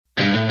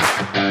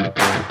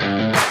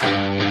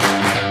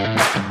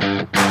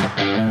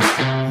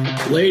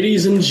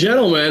Ladies and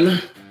gentlemen,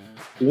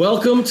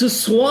 welcome to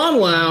Swan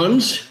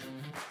Lounge.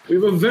 We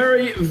have a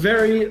very,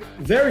 very,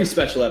 very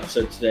special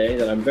episode today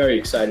that I'm very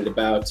excited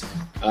about.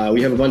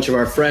 We have a bunch of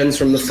our friends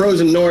from the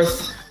frozen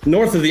north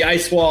of the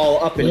ice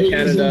wall up in Canada.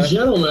 Ladies and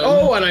gentlemen.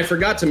 Oh, and I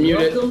forgot to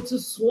mute it. Welcome to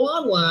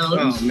Swan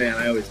Lounge. Oh, man,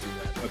 I always do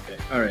that. Okay,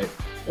 all right.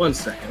 One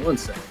second.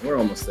 We're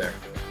almost there.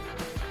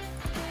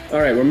 All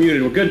right, we're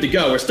muted. We're good to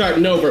go. We're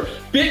starting over.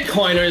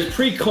 Bitcoiners,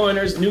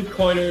 pre-coiners, new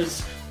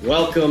coiners,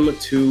 welcome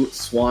to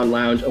Swan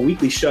Lounge, a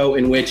weekly show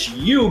in which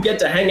you get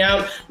to hang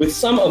out with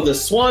some of the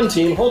Swan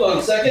team. Hold on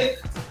a second.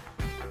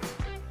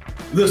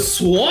 The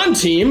Swan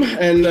team,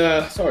 and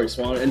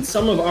Swan, and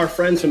some of our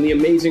friends from the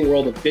amazing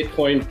world of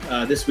Bitcoin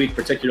this week,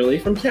 particularly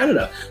from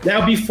Canada.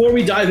 Now, before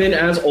we dive in,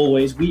 as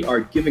always, we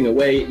are giving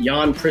away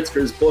Jan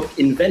Pritzker's book,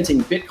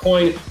 Inventing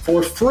Bitcoin,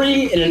 for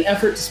free in an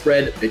effort to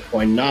spread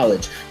Bitcoin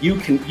knowledge.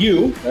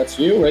 That's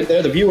you right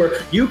there, the viewer,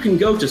 you can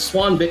go to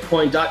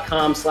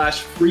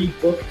swanbitcoin.com/free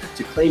book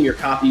to claim your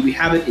copy. We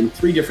have it in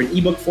 3 different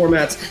ebook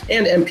formats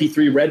and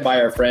MP3 read by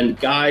our friend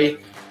Guy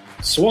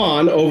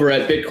Swan over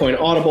at Bitcoin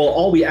Audible.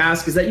 All we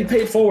ask is that you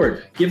pay it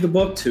forward. Give the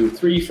book to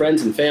 3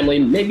 friends and family,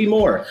 maybe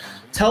more.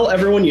 Tell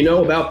everyone you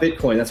know about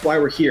Bitcoin. That's why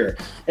we're here.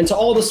 And to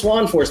all the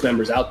Swan Force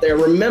members out there,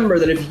 remember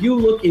that if you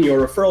look in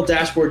your referral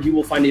dashboard, you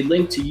will find a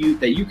link to you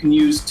that you can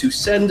use to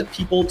send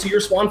people to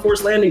your Swan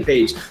Force landing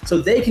page so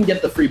they can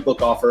get the free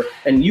book offer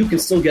and you can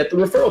still get the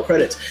referral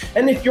credits.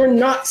 And if you're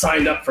not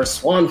signed up for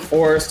Swan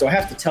Force, do I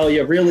have to tell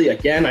you, really,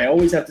 again, I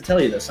always have to tell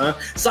you this, huh?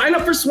 Sign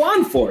up for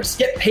Swan Force.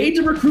 Get paid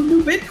to recruit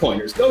new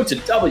Bitcoiners. Go to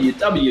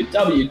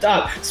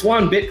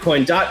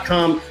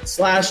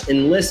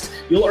www.swanbitcoin.com/enlist.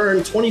 You'll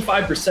earn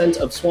 25%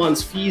 of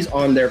Swan's fees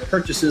on their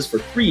purchases for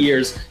 3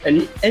 years,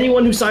 and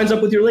anyone who signs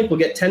up with your link will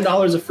get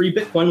 $10 of free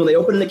Bitcoin when they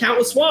open an account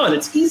with Swan.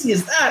 It's easy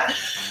as that.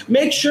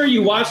 Make sure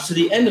you watch to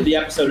the end of the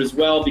episode as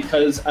well,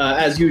 because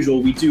as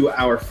usual, we do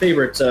our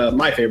favorite,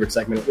 my favorite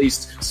segment at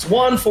least,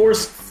 Swan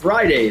Force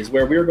Fridays,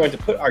 where we're going to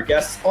put our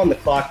guests on the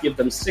clock, give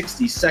them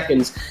 60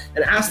 seconds,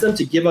 and ask them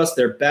to give us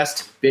their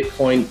best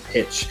Bitcoin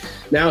pitch.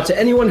 Now, to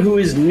anyone who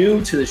is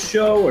new to the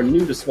show or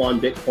new to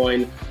Swan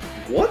Bitcoin,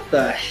 what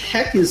the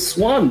heck is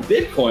Swan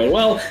Bitcoin?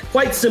 Well,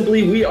 quite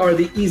simply, we are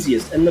the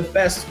easiest and the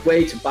best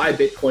way to buy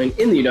Bitcoin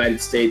in the United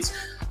States.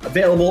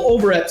 Available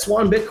over at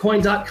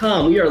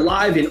swanbitcoin.com. We are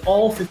live in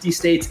all 50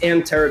 states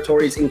and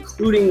territories,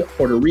 including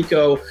Puerto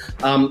Rico.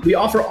 We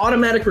offer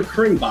automatic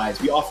recurring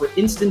buys. We offer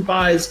instant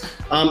buys.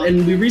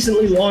 And we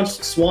recently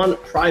launched Swan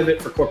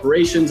Private for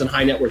corporations and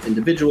high net worth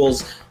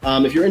individuals.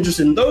 If you're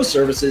interested in those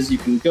services, you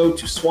can go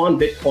to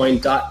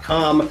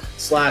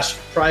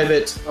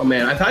swanbitcoin.com/private. Oh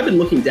man, I've been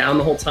looking down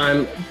the whole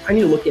time. I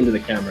need to look into the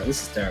camera.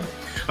 This is terrible.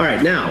 All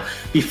right, now,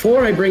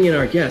 before I bring in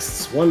our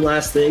guests, one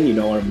last thing, you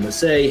know what I'm going to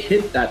say.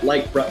 Hit that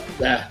like button.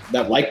 That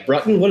like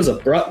button? What is a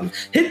button?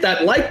 Hit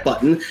that like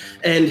button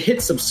and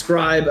hit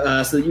subscribe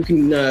so that you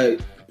can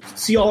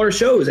see all our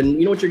shows. And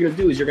you know what you're going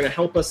to do is you're going to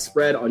help us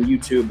spread on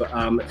YouTube,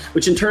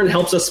 which in turn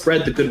helps us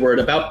spread the good word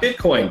about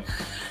Bitcoin.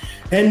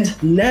 And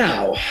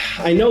now,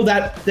 I know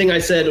that thing I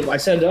said,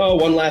 oh,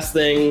 one last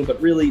thing,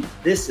 but really,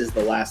 this is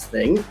the last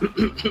thing.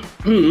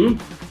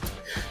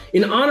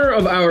 In honor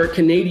of our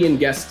Canadian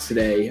guests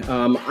today,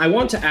 I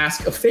want to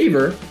ask a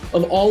favor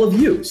of all of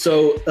you.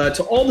 So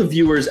to all the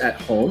viewers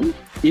at home,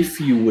 if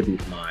you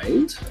wouldn't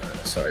mind,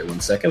 sorry, one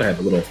second, I have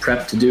a little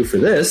prep to do for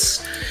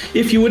this.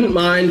 If you wouldn't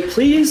mind,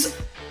 please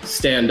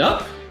stand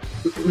up.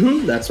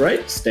 That's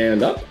right,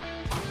 stand up.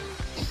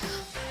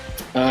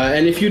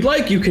 And if you'd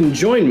like, you can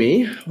join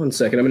me. One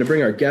second, I'm going to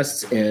bring our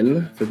guests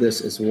in for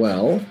this as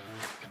well.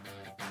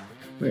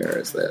 Where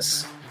is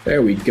this?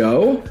 There we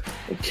go.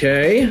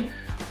 Okay.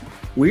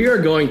 We are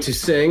going to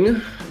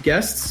sing,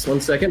 guests,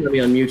 one second, let me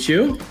unmute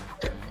you.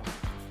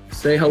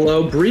 Say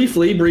hello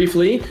briefly.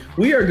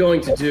 We are going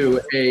to do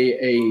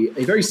a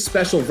very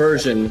special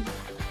version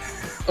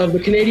of the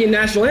Canadian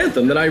national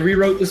anthem that I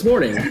rewrote this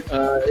morning.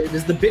 It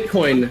is the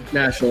Bitcoin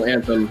national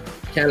anthem,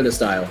 Canada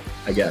style,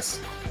 I guess.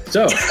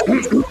 So,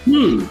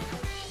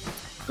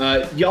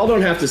 y'all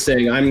don't have to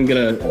sing. I'm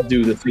going to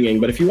do the singing,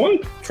 but if you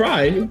want to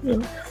try,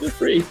 feel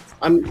free.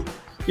 You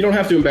don't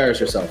have to embarrass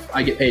yourself.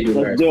 I get paid to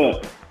embarrass.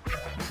 Let's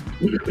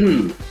do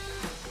it.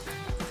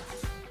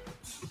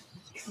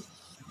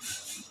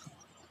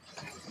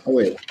 Oh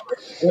wait,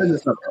 where is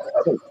this up?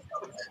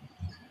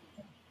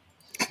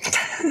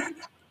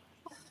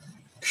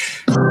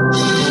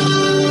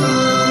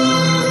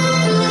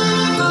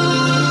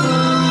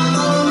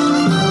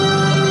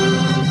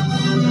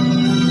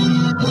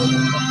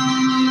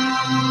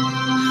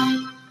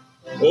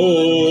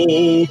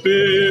 Oh,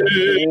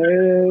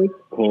 Bitcoin,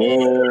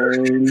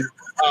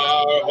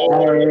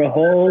 our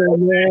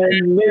home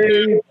and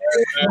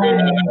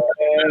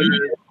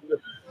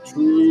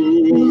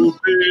true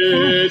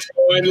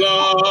Bitcoin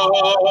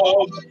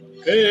love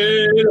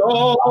in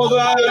all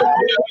that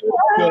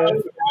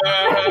is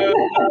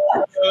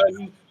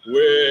done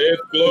with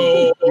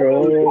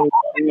glory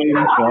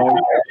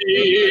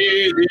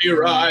easy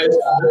rise,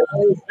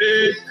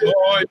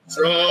 Bitcoin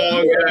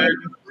strong and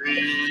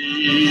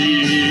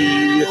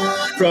free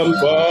from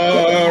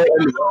far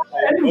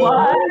And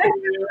what?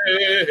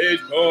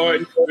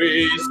 Bitcoin,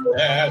 we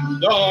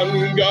stand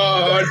on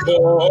guard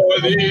for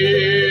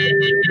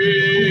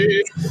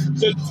thee.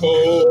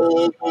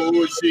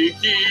 Satoshi,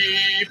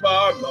 keep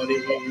our money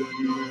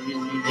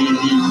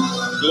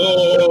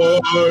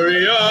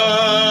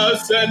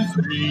glorious and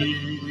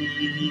free.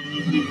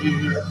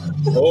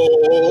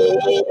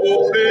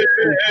 Oh,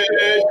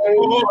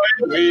 Bitcoin,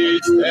 we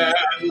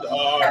stand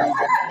on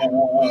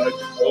guard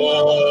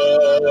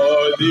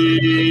for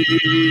thee.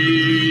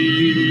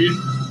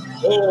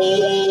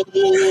 Oh,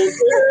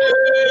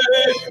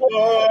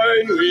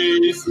 Bitcoin,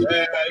 we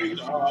stand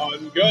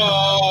on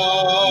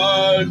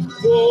guard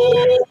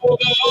for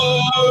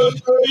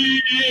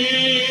thee.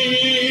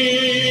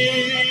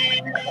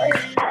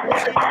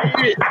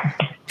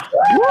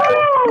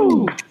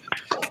 Woo!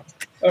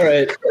 All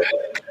right.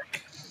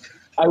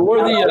 I wore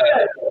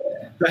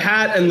the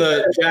hat and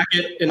the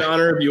jacket in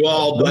honor of you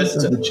all, but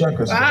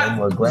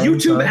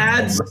YouTube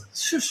ads.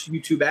 Shush,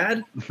 YouTube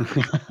ad.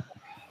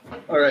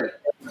 All right.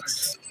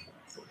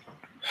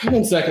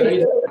 1 second. I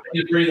need a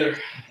breather.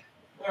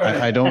 All right.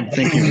 I don't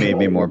think you made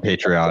me more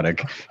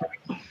patriotic.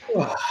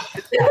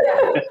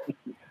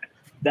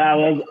 That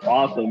was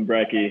awesome,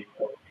 Brecky.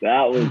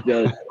 That was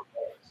just.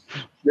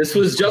 This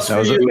was just that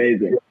was for you.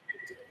 Amazing.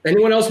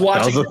 Anyone else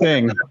watching that was the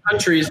thing. Other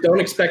countries, don't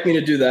expect me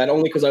to do that,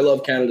 only because I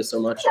love Canada so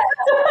much.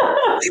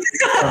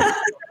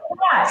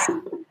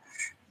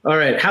 All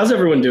right. How's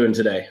everyone doing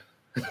today?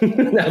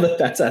 Now that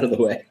that's out of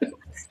the way.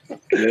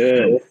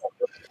 Good.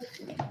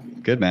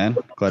 Good, man.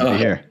 Glad to be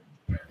here.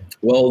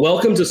 Well,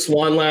 welcome to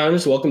Swan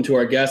Lounge. Welcome to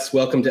our guests.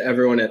 Welcome to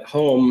everyone at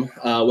home.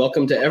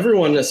 Welcome to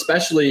everyone,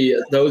 especially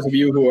those of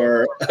you who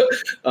are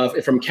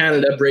from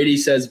Canada. Brady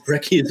says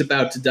Brecky is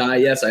about to die.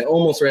 Yes, I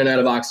almost ran out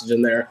of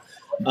oxygen there.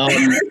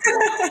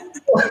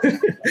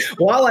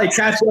 While I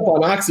catch up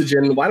on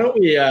oxygen, why don't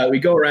we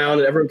go around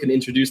and everyone can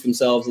introduce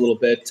themselves a little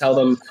bit, tell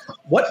them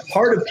what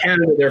part of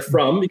Canada they're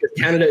from, because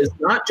Canada is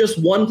not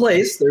just one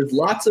place. There's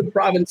lots of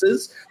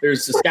provinces.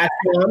 There's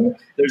Saskatchewan.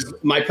 There's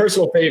my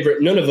personal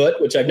favorite,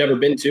 Nunavut, which I've never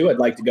been to. I'd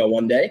like to go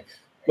one day.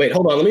 Wait,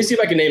 hold on. Let me see if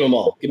I can name them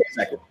all. Give me a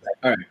second.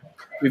 All right.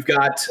 We've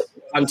got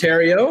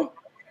Ontario.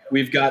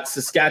 We've got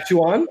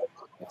Saskatchewan.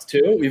 That's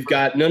two. We've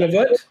got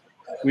Nunavut.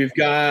 We've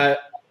got,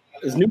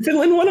 is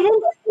Newfoundland one of them?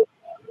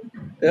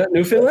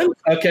 Newfoundland.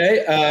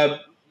 Okay.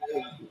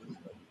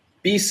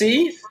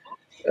 BC,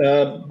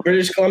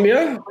 British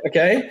Columbia.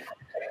 Okay.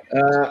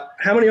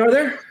 How many are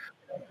there?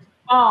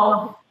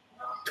 Oh.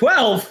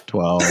 12.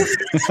 12.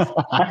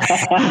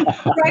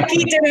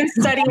 Brecky didn't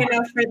study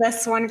enough for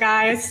this one,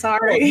 guys.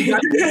 Sorry.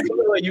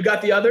 You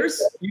got the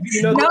others?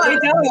 You know no, I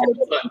don't.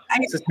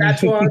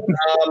 Saskatchewan.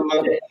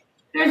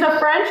 There's a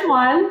French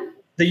one.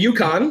 The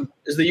Yukon.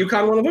 Is the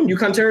Yukon one of them?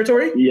 Yukon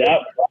territory? Yep.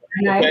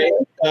 Okay.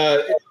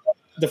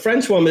 The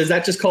French one, is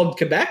that just called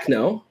Quebec?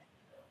 No.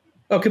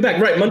 Oh,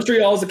 Quebec. Right.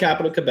 Montreal is the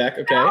capital of Quebec.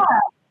 Okay.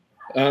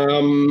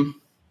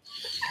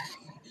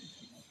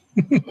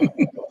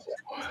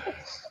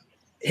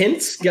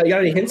 Hints? You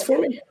got any hints for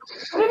me?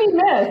 What did he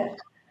miss?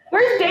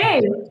 Where's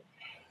Dave?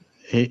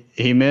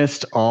 He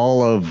missed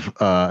all of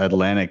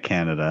Atlantic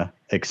Canada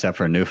except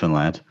for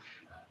Newfoundland.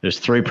 There's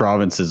 3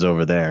 provinces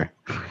over there.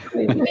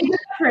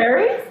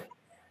 Prairies?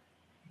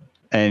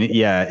 And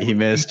yeah, he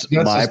missed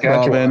my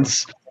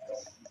province.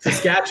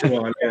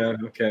 Saskatchewan. Yeah.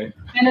 Okay.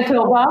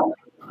 Manitoba.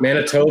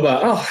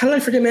 Oh, how did I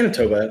forget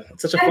Manitoba?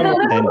 It's such a fun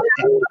one.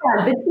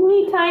 The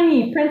teeny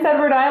tiny Prince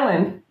Edward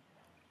Island.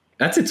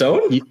 That's its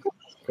own?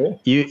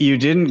 Cool. You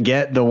didn't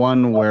get the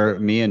one where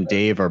me and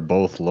Dave are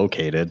both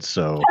located,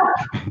 so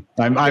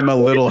I'm a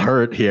little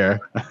hurt here.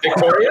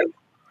 Victoria?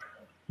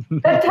 The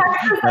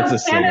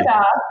Texas of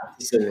Canada.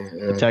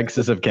 The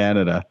Texas of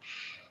Canada.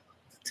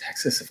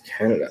 Texas of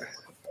Canada.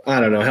 I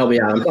don't know. Help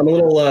me out. I'm a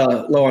little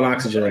low on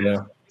oxygen right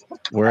now.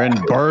 We're in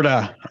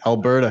Alberta. Oh,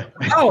 Alberta,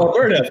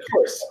 of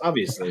course,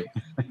 obviously.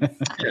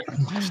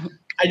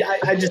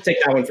 I just take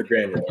that one for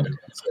granted.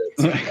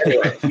 So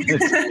anyway.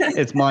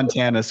 It's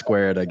Montana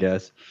squared, I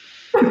guess.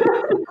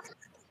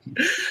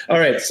 All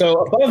right,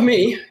 so above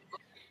me,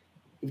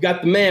 we've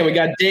got the man. We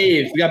got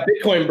Dave. We got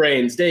Bitcoin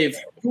Brains. Dave,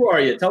 who are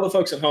you? Tell the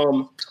folks at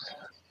home.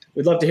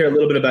 We'd love to hear a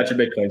little bit about your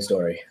Bitcoin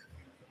story.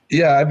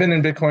 Yeah, I've been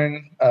in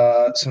Bitcoin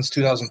since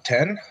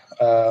 2010.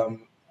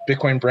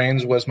 Bitcoin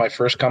Brains was my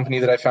first company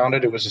that I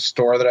founded. It was a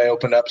store that I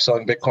opened up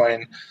selling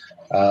Bitcoin,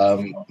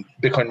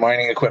 Bitcoin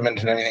mining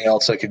equipment, and anything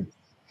else I could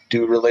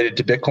do related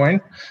to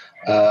Bitcoin.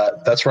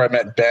 That's where I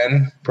met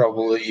Ben,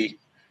 probably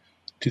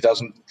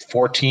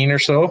 2014 or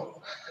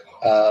so.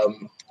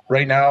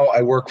 Right now,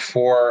 I work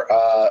for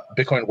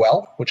Bitcoin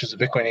Well, which is a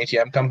Bitcoin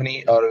ATM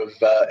company out of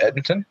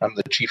Edmonton. I'm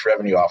the Chief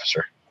Revenue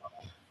Officer.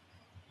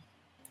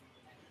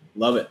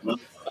 Love it.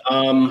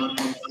 All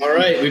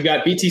right, we've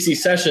got BTC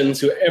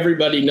Sessions, who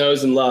everybody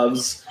knows and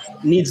loves.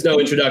 Needs no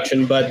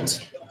introduction, but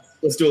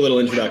let's do a little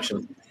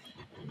introduction.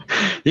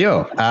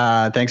 Yo,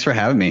 thanks for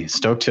having me.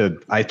 Stoked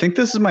to. I think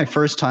this is my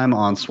first time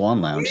on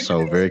Swan Lounge,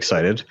 so very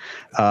excited.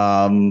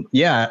 So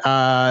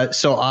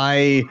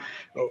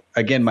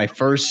again, my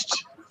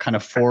first kind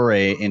of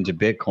foray into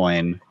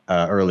Bitcoin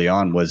early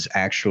on was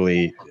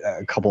actually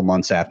a couple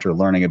months after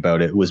learning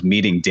about it, was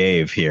meeting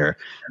Dave here,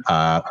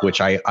 which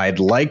I'd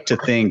like to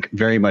think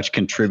very much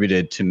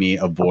contributed to me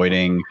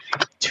avoiding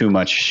too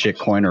much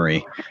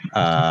shitcoinery.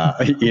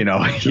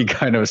 He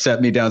kind of set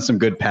me down some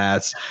good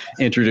paths,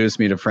 introduced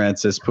me to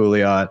Francis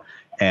Pouliot,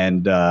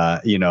 and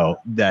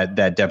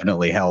that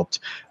definitely helped.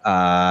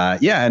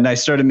 And I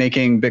started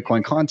making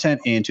Bitcoin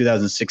content in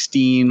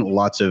 2016,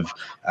 lots of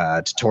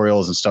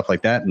tutorials and stuff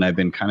like that, and I've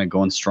been kind of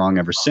going strong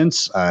ever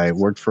since. I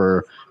worked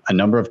for a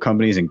number of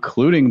companies,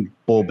 including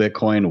Bull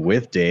Bitcoin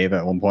with Dave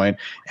at one point,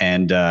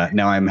 and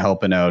now I'm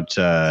helping out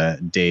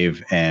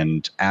Dave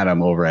and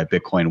Adam over at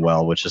Bitcoin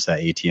Well, which is that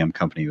ATM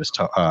company he was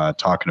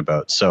talking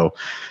about. So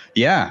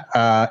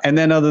and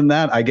then other than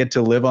that, I get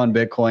to live on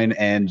Bitcoin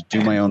and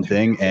do my own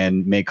thing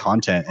and make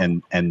content,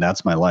 and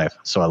that's my life.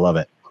 So I love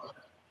it.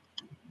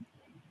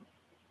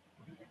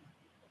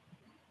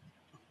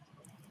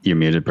 You're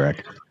muted,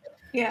 Breck.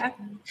 Yeah.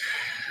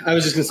 I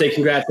was just going to say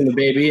congrats on the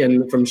baby,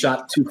 and from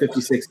shot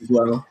 256 as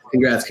well.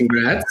 Congrats.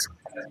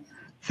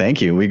 Thank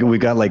you. We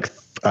got like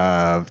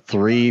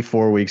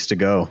 3-4 weeks to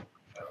go.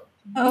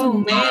 Oh,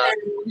 man.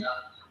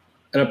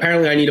 And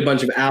apparently I need a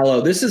bunch of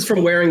aloe. This is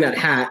from wearing that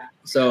hat,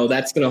 so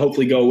that's going to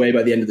hopefully go away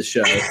by the end of the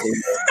show.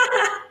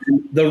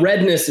 The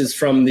redness is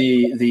from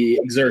the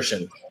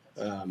exertion,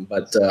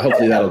 but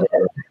hopefully that'll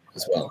go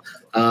as well.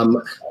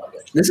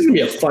 This is going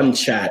to be a fun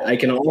chat. I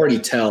can already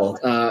tell.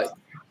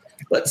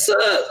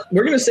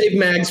 We're going to save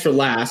Mags for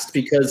last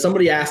because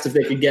somebody asked if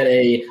they could get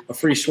a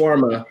free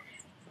shawarma.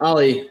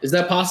 Ali, is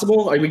that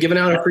possible? Are we giving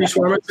out a free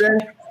shawarma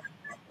today?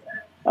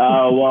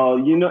 Well,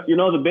 you know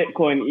the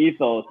Bitcoin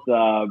ethos,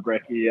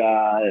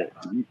 Brecky.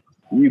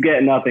 You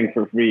get nothing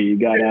for free. You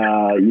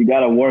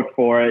gotta work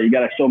for it. You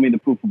gotta show me the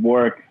proof of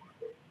work,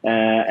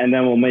 and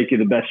then we'll make you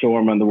the best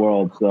shawarma in the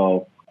world.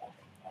 So.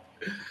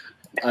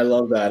 I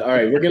love that. All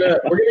right, we're gonna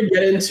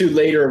get into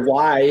later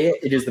why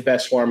it is the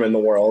best shawarma in the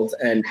world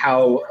and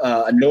how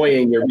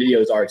annoying your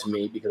videos are to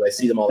me because I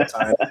see them all the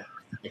time.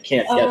 I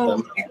can't get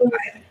them.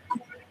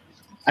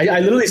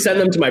 I literally send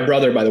them to my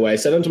brother. By the way, I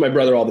send them to my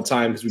brother all the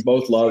time because we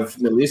both love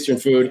Middle Eastern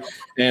food.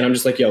 And I'm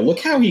just like, yo, look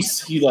how he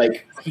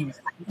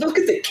look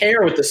at the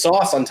care with the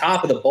sauce on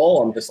top of the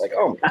bowl. I'm just like,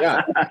 oh my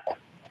god.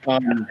 All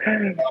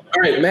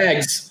right,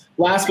 Mags.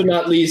 Last but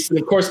not least, and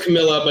of course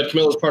Camilla, but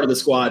Camilla's part of the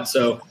squad.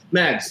 So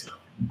Mags.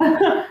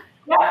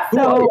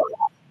 So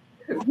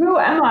who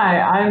am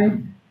I?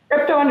 I'm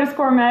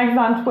crypto_Mags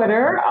on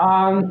Twitter.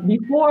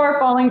 Before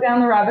falling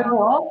down the rabbit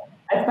hole,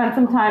 I spent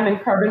some time in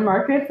carbon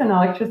markets and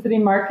electricity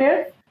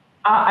markets.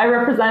 I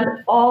represent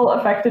all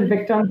affected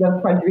victims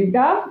of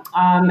Quadriga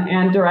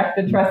and direct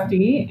the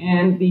trustee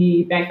in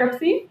the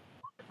bankruptcy.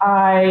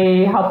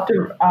 I helped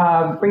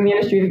to bring the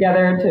industry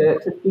together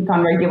to speak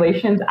on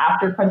regulations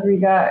after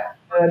Quadriga,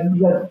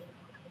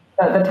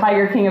 the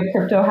Tiger King of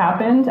crypto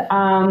happened.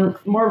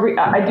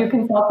 I do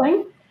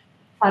consulting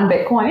on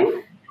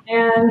Bitcoin.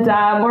 And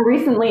more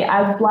recently,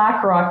 as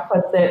BlackRock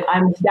puts it,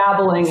 I'm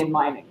dabbling in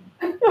mining.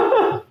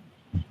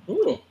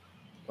 Ooh,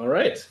 all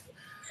right.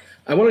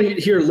 I want to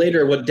hear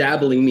later what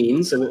dabbling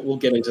means, so we'll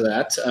get into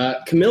that.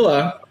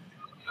 Camilla,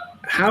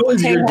 how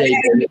is your day?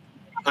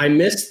 I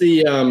missed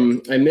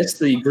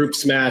the group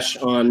smash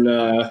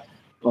on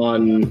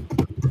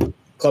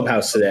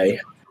Clubhouse today.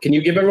 Can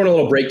you give everyone a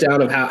little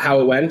breakdown of how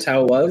it went,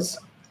 how it was?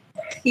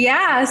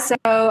 Yeah, so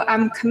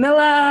I'm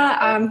Camilla.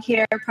 I'm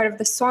here, part of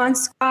the Swan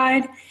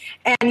Squad.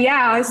 And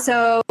yeah,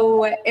 so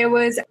it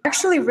was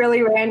actually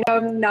really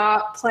random,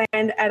 not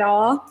planned at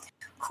all.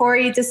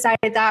 Corey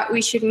decided that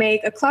we should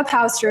make a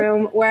Clubhouse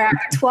room where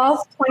at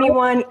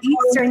 12:21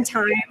 Eastern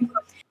time,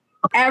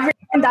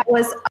 everyone that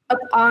was up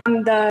on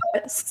the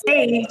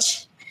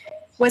stage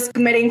was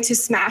committing to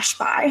Smash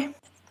Buy.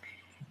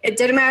 It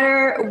didn't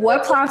matter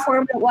what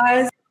platform it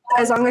was,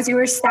 as long as you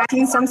were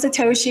stacking some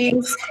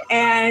Satoshis,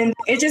 and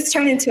it just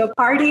turned into a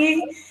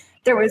party.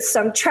 There was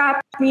some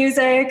trap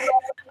music,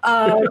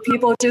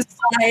 people just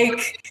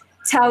like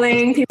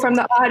telling people from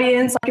the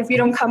audience, like, if you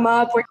don't come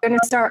up, we're going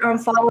to start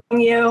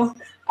unfollowing you.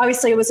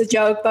 Obviously, it was a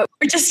joke, but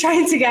we're just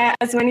trying to get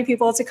as many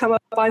people to come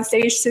up on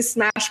stage to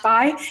Smash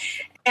Buy.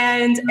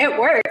 And it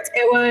worked.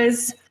 It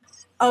was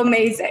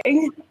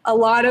amazing. A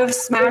lot of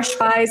Smash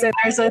Buys, and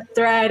there's a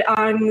thread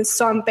on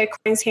Some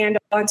Bitcoin's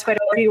handle on Twitter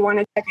if you want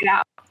to check it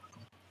out.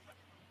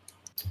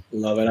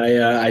 Love it.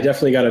 I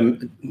definitely got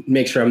to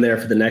make sure I'm there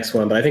for the next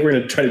one, but I think we're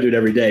going to try to do it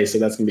every day, so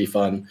that's going to be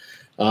fun.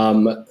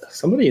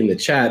 Somebody in the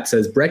chat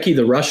says, Brecky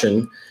the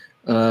Russian.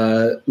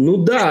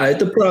 Ну да,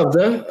 это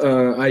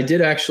правда. I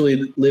did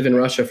actually live in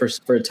Russia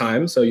for a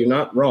time, so you're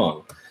not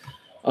wrong.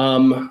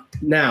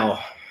 Now,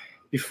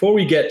 before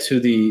we get to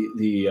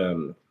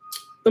the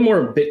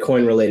more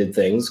Bitcoin-related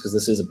things, because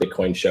this is a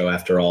Bitcoin show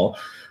after all,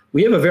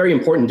 we have a very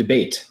important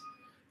debate.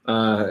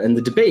 And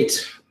the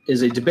debate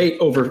is a debate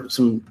over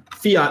some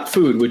fiat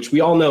food, which we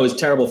all know is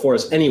terrible for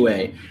us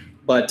anyway.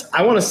 But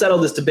I want to settle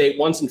this debate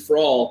once and for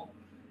all.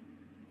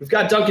 We've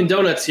got Dunkin'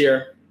 Donuts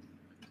here.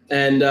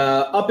 And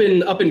up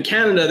in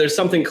Canada, there's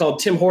something called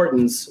Tim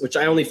Hortons, which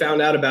I only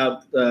found out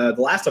about the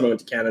last time I went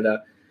to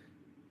Canada.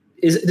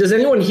 Does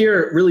anyone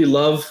here really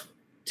love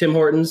Tim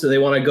Hortons? Do they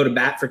want to go to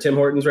bat for Tim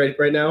Hortons right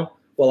now?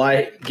 While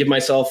I give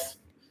myself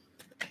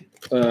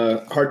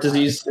heart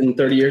disease in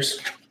 30 years.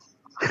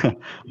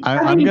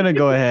 I'm gonna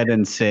go ahead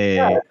and say.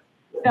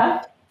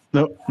 Yeah.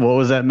 No, what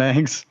was that,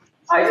 Megs?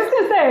 I was just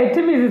gonna say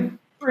Timmy's is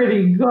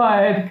pretty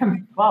good.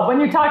 Well, when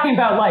you're talking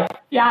about like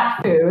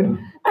Fiat food.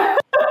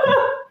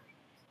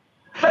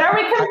 But are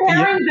we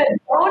comparing the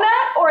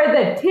donut or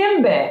the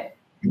Timbit?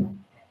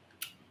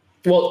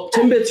 Well,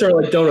 Timbits are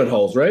like donut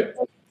holes, right?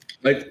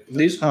 Like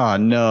these? Oh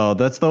no,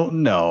 that's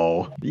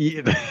no.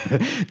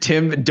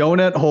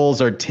 Donut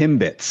holes are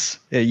Timbits.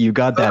 You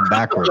got that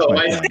backwards.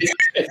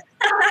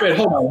 Wait,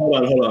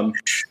 hold on.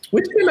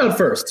 Which came out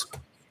first?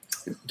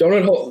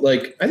 Donut hole,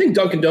 like I think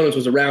Dunkin' Donuts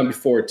was around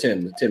before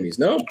Timmy's.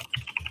 No,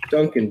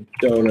 Dunkin'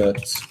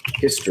 Donuts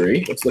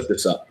history. Let's look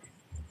this up.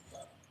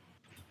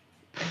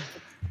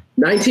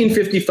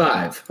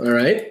 1955. All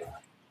right.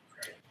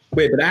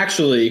 Wait, but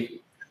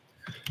actually,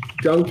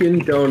 Dunkin'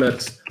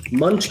 Donuts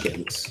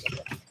Munchkins.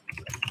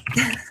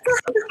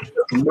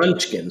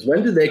 Munchkins.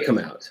 When did they come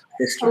out?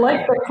 I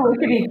like the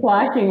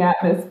clickety-clacking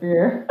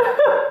atmosphere.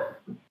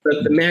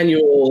 The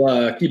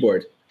manual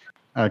keyboard.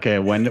 Okay,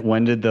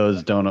 when did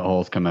those donut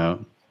holes come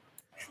out?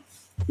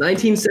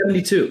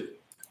 1972.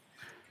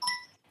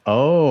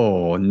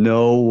 Oh,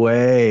 no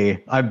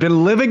way. I've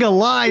been living a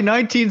lie.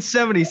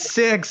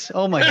 1976.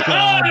 Oh my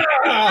God.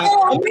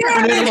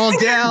 Burn it all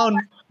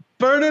down.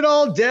 Burn it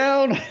all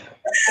down.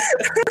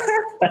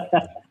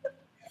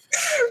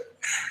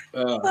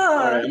 All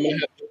right, I'm going to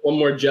have one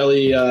more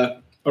jelly.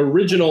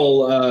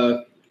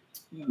 Original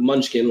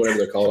Munchkin, whatever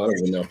they're called. I don't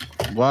even know.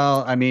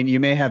 Well, I mean, you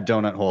may have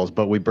donut holes,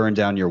 but we burned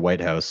down your White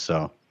House,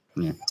 so.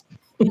 Yeah.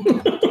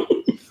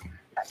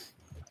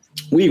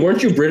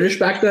 Weren't you British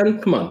back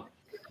then? Come on.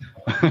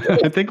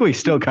 I think we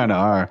still kind of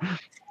are.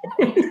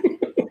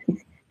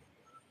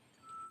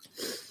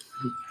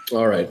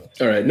 All right.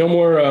 No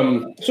more.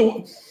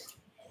 So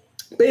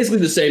basically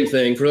the same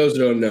thing. For those who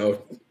don't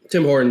know,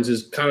 Tim Hortons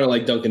is kind of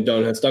like Dunkin'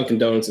 Donuts. Dunkin'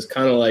 Donuts is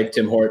kind of like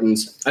Tim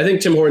Hortons. I think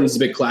Tim Hortons is a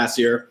bit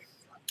classier.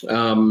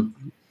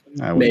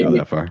 I wouldn't go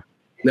that far.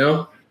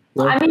 No?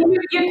 I mean,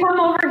 you come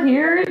over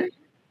here,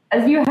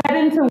 as you head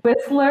into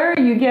Whistler,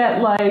 you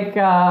get like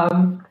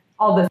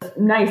all this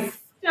nice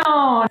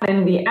stone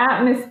and the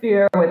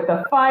atmosphere with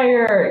the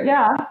fire.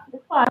 Yeah,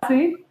 it's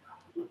classy.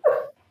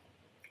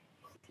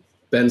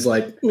 Ben's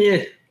like,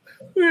 meh.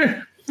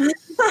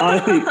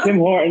 Honestly, Tim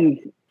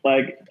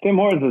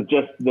Hortons is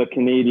just the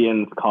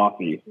Canadians'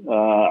 coffee.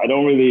 I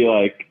don't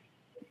really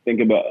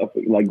think about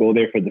go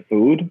there for the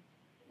food,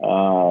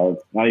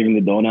 not even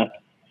the donuts.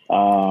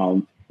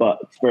 But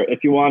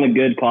if you want a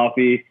good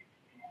coffee,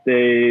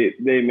 they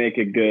make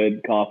a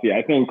good coffee.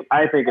 I think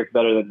it's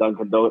better than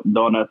Dunkin'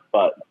 Donuts,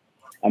 but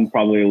I'm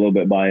probably a little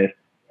bit biased.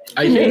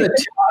 I hear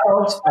that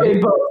they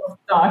both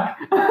suck.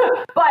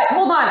 But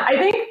hold on, I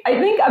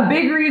think a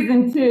big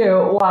reason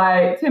too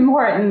why Tim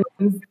Hortons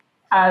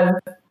has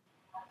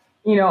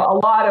a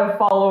lot of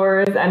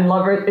followers and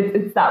lovers.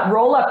 It's that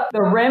roll up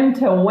the rim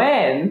to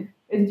win.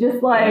 It's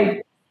just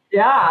like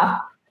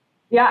yeah,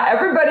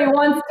 everybody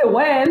wants to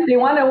win. They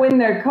want to win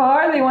their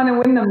car. They want to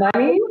win the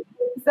money.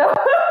 So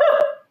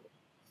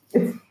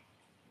it's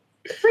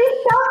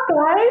free stuff,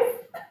 guys.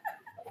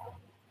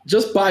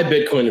 just buy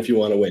Bitcoin if you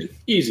want to win.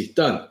 Easy,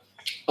 done.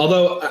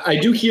 Although I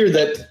do hear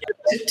that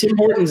Tim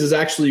Hortons is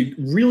actually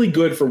really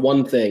good for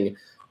one thing,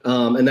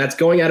 and that's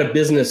going out of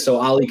business so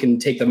Ali can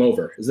take them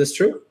over. Is this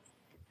true?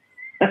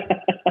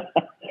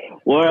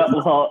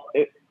 Well,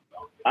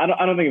 I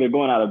don't think they're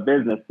going out of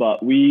business,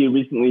 but we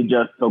recently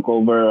just took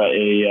over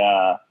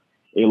a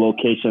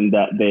location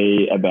that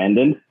they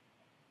abandoned,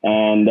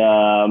 and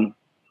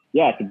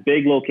it's a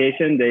big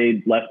location.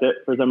 They left it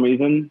for some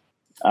reason,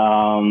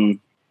 and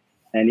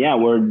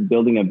we're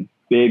building a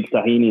big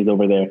Tahini's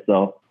over there.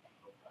 So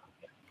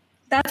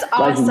that's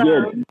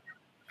awesome.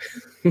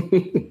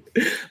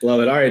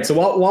 Love it. All right. So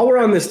while we're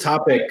on this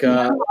topic,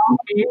 thank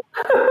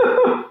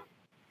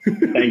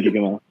you,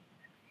 Kamal.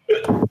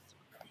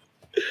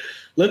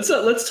 Let's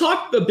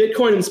talk the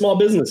Bitcoin and small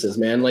businesses,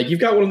 man. Like,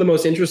 you've got one of the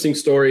most interesting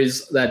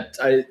stories that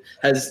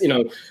has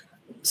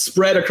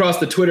spread across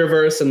the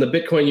Twitterverse and the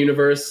Bitcoin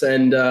universe.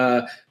 And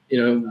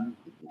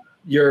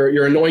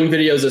your annoying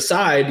videos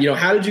aside,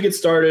 how did you get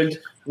started?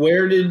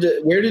 Where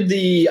did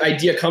the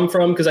idea come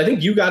from? Because I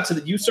think you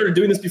started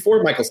doing this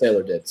before Michael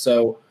Saylor did.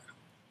 So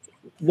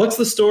what's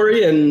the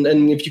story? And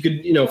if you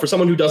could, for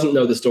someone who doesn't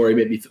know the story,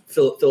 maybe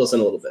fill us in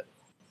a little bit.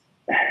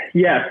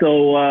 Yeah,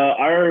 so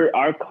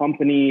our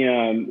company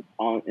in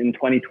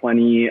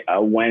 2020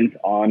 went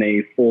on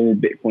a full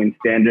Bitcoin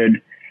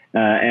standard.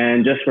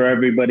 And just for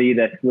everybody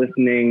that's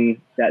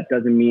listening, that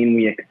doesn't mean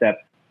we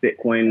accept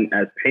Bitcoin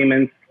as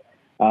payments.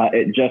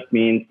 It just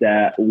means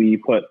that we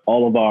put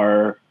all of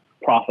our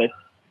profits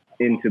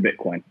into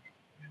Bitcoin.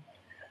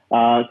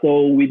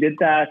 So we did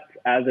that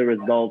as a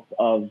result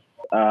of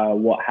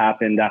what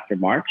happened after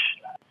March.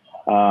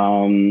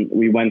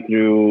 We went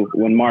through,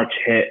 when March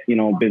hit,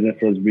 business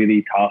was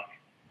really tough.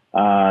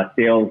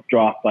 Sales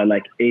dropped by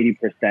like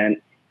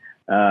 80%.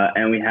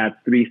 and we had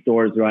 3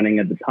 stores running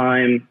at the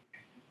time.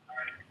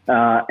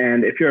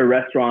 And if you're a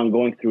restaurant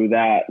going through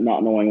that,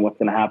 not knowing what's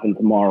going to happen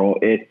tomorrow,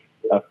 it's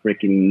a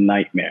freaking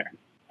nightmare,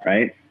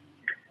 right?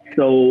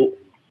 So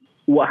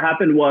what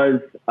happened was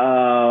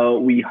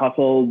we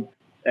hustled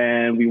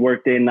and we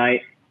worked day and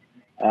night,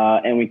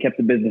 and we kept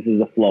the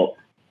businesses afloat.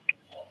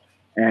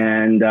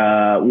 And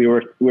we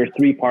were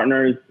 3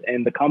 partners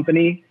in the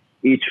company.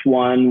 Each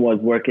one was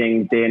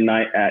working day and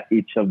night at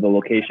each of the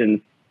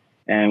locations,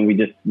 and we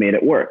just made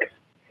it work.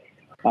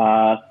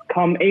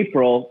 Come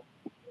April,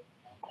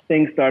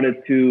 things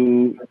started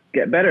to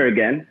get better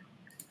again,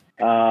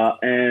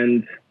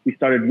 and we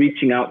started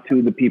reaching out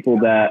to the people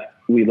that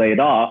we laid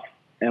off,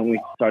 and we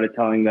started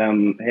telling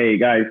them, "Hey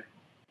guys,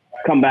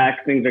 come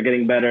back. Things are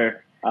getting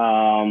better.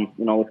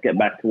 Let's get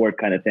back to work,"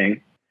 kind of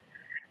thing.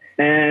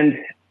 And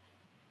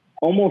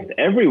almost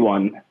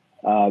everyone,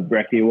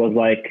 Brecky, was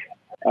like,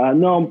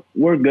 "No,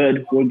 we're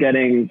good. We're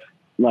getting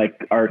like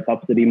our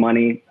subsidy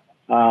money.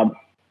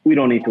 We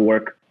don't need to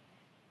work."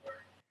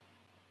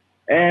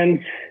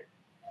 And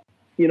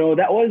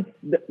that was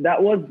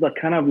the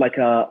kind of like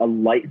a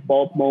light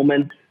bulb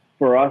moment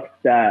for us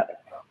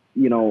that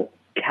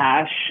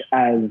cash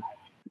as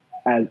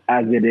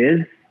it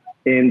is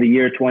in the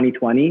year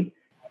 2020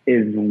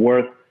 is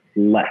worth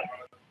less,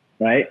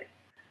 right?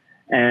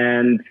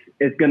 And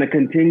it's going to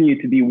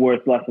continue to be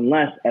worth less and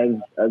less as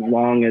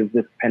long as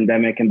this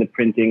pandemic and the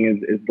printing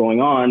is going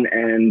on,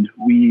 and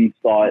we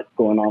saw it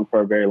going on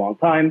for a very long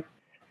time.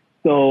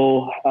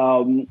 So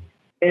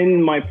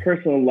in my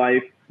personal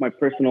life, my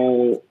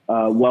personal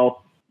wealth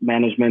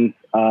management,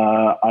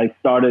 I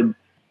started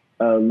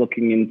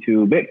looking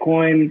into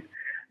Bitcoin.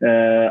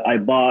 I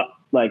bought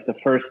like the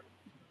first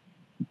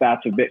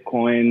batch of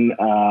Bitcoin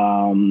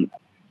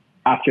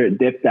after it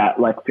dipped at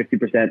like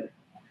 50%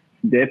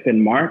 dip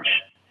in March,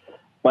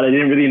 but I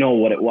didn't really know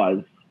what it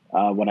was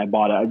when I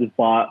bought it. I just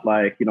bought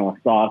like, a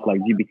stock like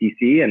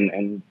GBTC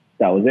and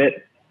that was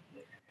it.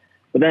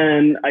 But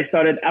then I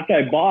started, after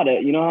I bought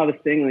it, you know how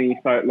this thing when you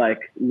start like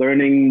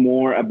learning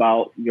more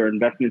about your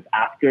investments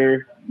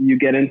after you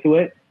get into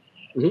it.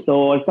 Mm-hmm.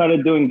 So I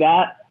started doing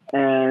that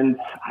and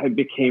I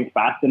became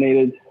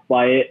fascinated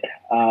by it.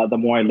 The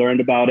more I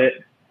learned about it,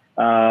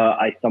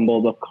 I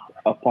stumbled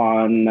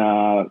upon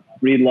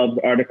Breedlove's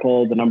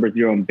article, The Number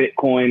Zero in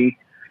Bitcoin.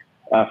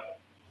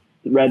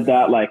 Read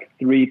that like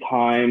 3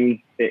 times.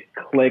 It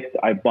clicked.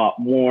 I bought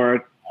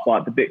more,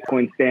 bought the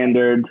Bitcoin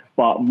Standard,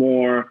 bought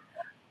more,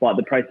 bought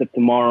The Price of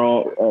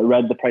Tomorrow,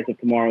 read The Price of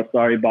Tomorrow,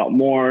 bought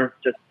more,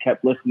 just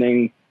kept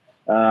listening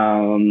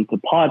to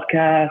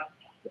podcasts,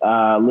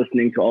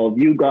 listening to all of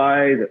you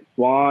guys at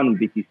Swan and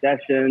BT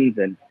Sessions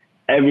and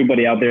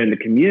everybody out there in the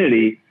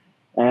community.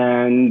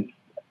 And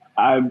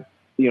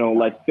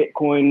like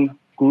Bitcoin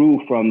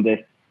grew from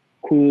this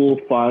cool,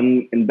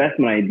 fun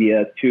investment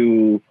idea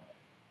to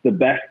the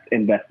best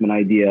investment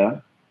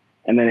idea.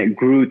 And then it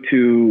grew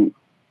to,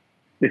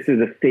 this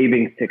is a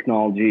savings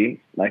technology.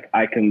 Like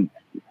I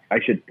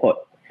should put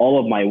all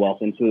of my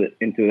wealth into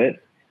it.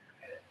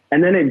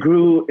 And then it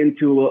grew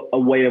into a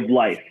way of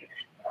life.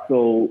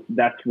 So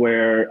that's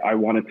where I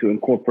wanted to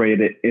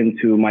incorporate it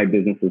into my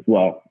business as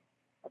well.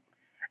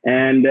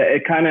 And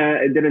it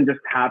didn't just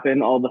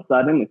happen all of a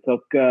sudden. It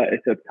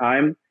took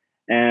time.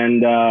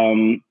 And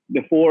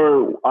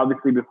before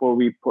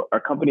we put our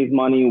company's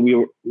money,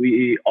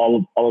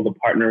 all of the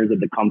partners of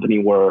the company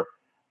were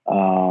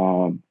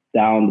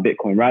down the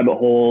Bitcoin rabbit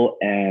hole,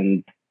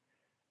 and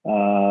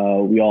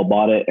we all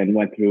bought it and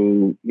went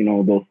through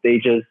those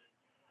stages.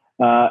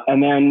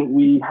 And then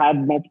we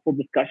had multiple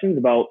discussions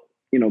about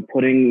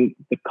putting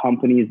the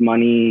company's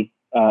money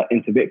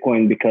into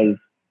Bitcoin, because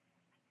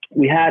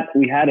we had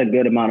a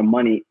good amount of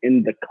money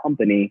in the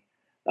company,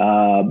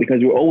 because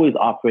we were always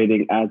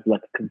operating as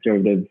like a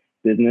conservative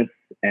business,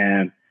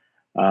 and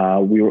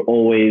we were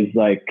always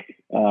like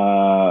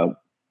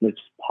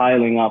just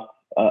piling up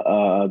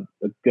a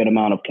good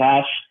amount of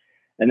cash.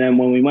 And then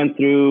when we went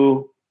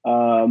through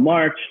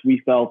March, we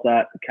felt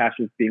that the cash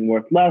was being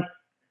worth less.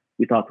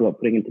 We talked about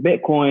putting into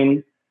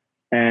Bitcoin,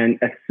 and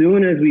as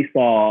soon as we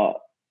saw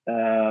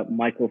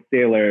Michael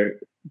Saylor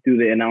do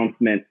the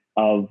announcement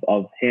of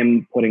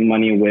him putting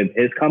money with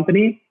his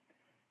company,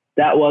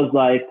 that was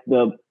like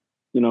the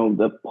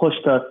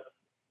pushed us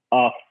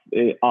off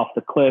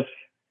the cliff.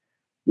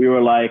 We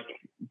were like,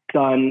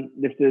 done.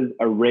 This is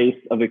a race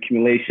of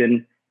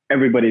accumulation.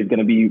 Everybody's going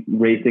to be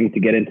racing to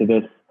get into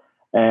this,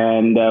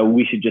 and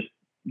we should just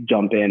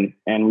jump in.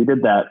 And we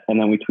did that, and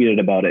then we tweeted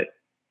about it,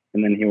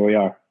 and then here we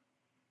are.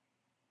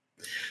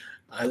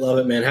 I love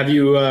it, man. Have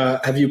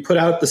you put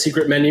out the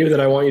secret menu that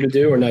I want you to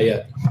do, or not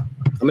yet?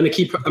 I'm gonna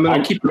keep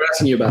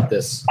harassing you about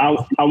this.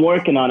 I'm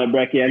working on it,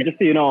 Brecky. And just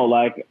so you know,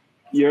 like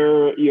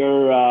you're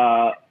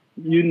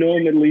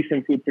Middle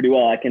Eastern food pretty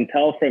well. I can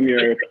tell from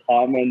your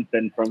comments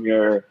and from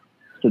your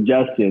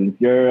suggestions.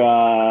 You're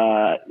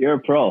a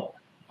pro.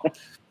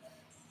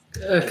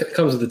 It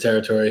comes with the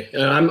territory.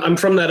 I'm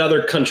from that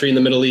other country in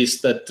the Middle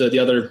East that the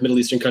other Middle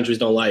Eastern countries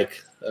don't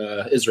like,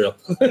 Israel.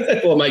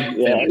 Well, my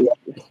family.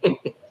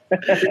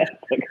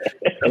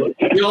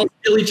 We all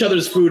steal each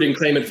other's food and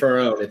claim it for our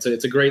own. It's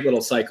a great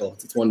little cycle.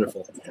 It's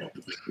wonderful.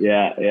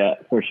 Yeah,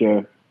 for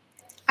sure.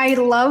 I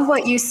love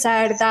what you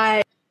said,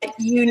 that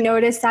you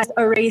notice that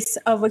a race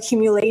of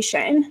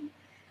accumulation.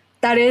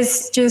 That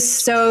is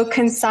just so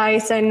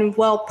concise and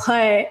well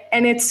put.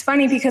 And it's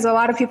funny because a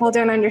lot of people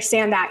don't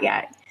understand that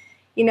yet.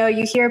 You know,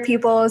 you hear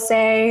people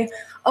say,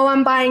 oh,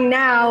 I'm buying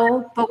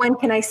now, but when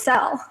can I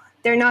sell?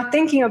 They're not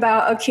thinking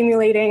about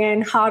accumulating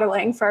and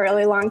hodling for a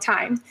really long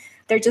time.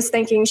 They're just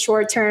thinking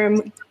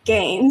short-term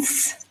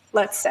gains,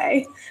 let's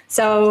say.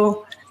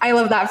 So I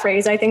love that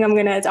phrase. I think I'm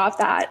going to adopt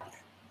that.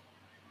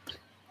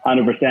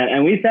 100%.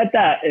 And we said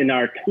that in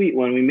our tweet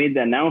when we made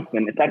the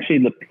announcement. It's actually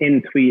the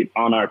pinned tweet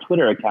on our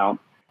Twitter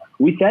account.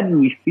 We said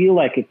we feel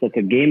like it's like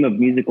a game of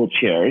musical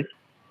chairs.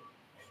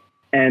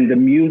 And the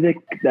music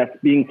that's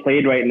being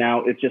played right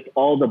now is just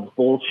all the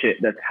bullshit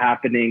that's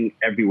happening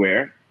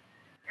everywhere.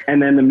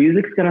 And then the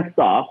music's going to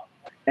stop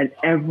and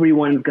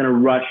everyone's going to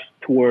rush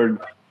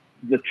towards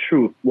the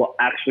truth, what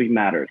actually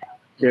matters.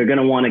 They're going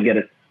to want to get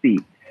a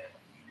seat.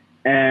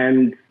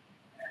 And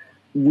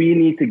we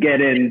need to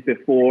get in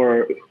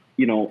before,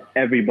 you know,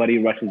 everybody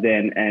rushes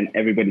in and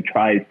everybody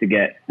tries to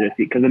get their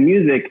seat. Because the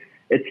music,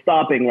 it's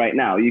stopping right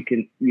now. You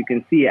can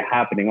see it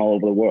happening all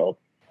over the world.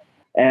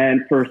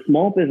 And for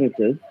small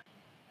businesses,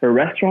 for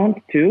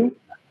restaurants too,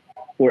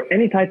 for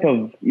any type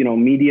of, you know,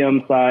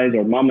 medium size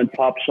or mom and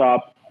pop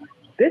shop,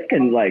 this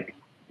can like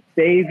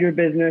save your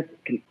business,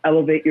 can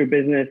elevate your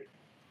business.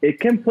 It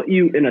can put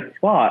you in a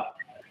spot,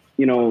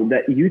 you know,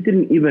 that you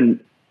didn't even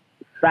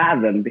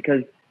fathom,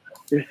 because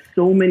there's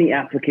so many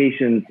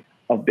applications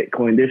of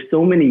Bitcoin. There's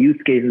so many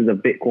use cases of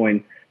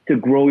Bitcoin to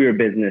grow your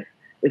business.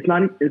 It's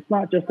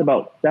not just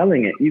about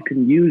selling it. You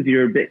can use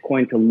your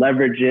Bitcoin to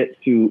leverage it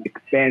to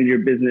expand your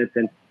business,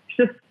 and it's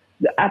just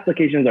the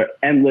applications are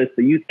endless.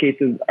 The use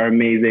cases are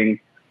amazing,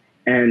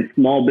 and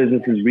small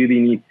businesses really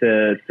need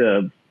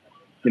to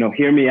you know,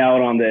 hear me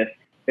out on this.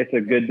 It's a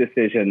good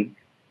decision.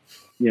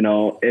 You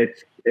know,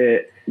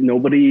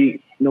 nobody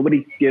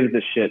gives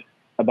a shit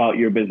about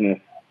your business.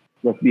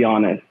 Let's be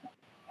honest.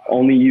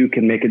 Only you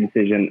can make a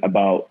decision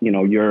about, you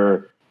know,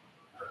 your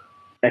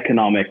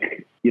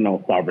economic, you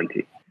know,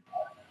 sovereignty.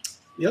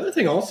 The other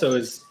thing also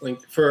is,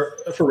 like, for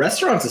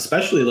restaurants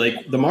especially,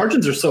 like, the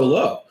margins are so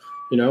low,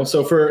 you know.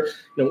 So for,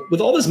 you know, with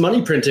all this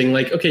money printing,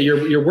 like, okay,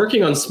 you're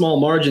working on small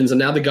margins, and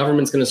now the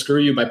government's going to screw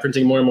you by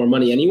printing more and more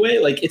money anyway.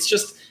 Like, it's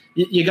just,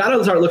 you got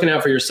to start looking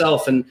out for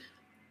yourself. And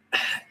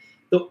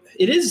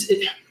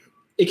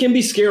it can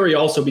be scary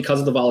also because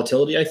of the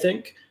volatility, I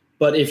think.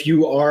 But if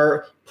you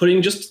are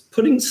putting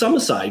some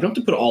aside, you don't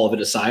have to put all of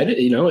it aside.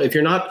 You know, if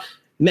you're not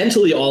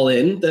mentally all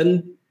in,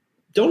 then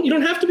you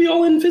don't have to be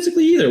all in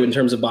physically either in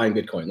terms of buying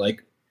Bitcoin.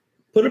 Like,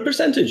 put a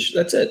percentage.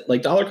 That's it.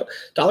 Like dollar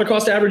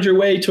cost average your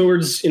way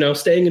towards, you know,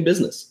 staying in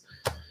business.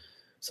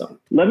 So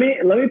let me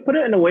put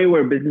it in a way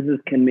where businesses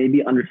can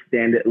maybe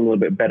understand it a little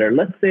bit better.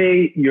 Let's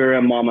say you're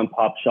a mom and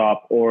pop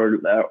shop or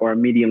a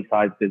medium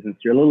sized business.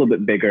 You're a little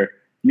bit bigger.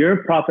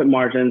 Your profit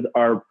margins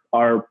are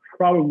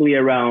probably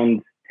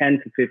around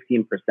 10 to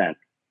 15%.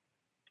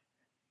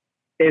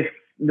 If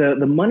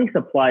the money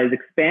supply is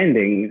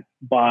expanding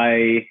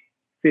by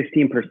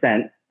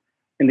 15%,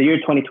 in the year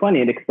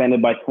 2020, it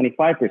expanded by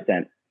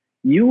 25%.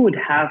 You would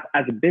have,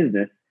 as a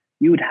business,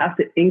 you would have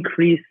to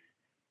increase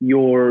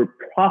your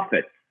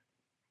profits,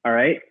 all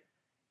right,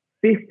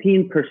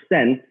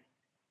 15%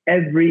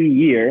 every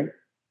year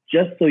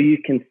just so you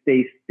can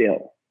stay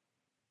still.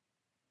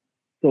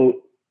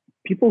 So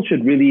people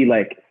should really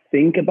like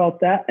think about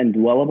that and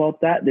dwell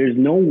about that. There's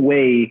no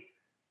way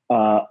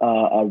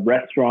a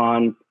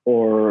restaurant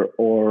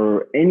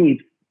or any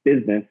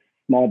business,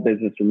 small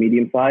business or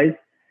medium size,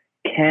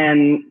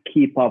 can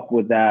keep up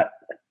with that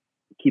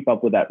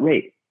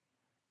rate.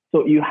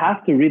 So you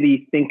have to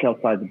really think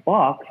outside the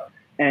box.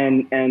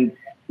 And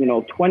you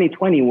know,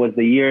 2020 was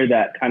the year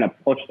that kind of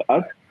pushed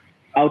us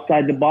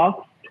outside the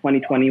box.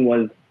 2020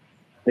 was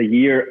the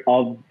year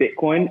of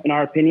Bitcoin, in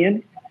our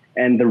opinion,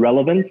 and the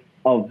relevance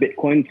of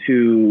Bitcoin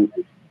to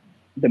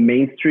the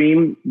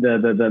mainstream,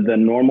 the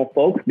normal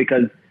folks,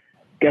 because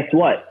guess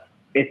what?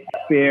 It's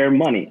fair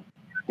money.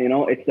 You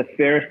know, it's the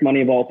fairest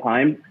money of all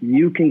time.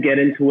 You can get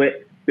into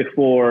it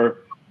before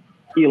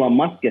Elon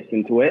Musk gets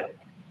into it,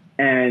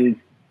 and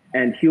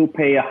he'll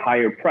pay a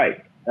higher price.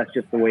 That's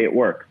just the way it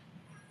works.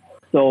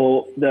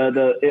 So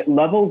it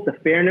levels the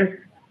fairness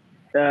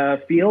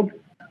field,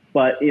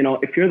 but you know,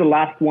 if you're the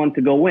last one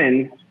to go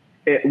in,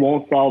 it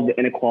won't solve the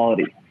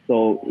inequality.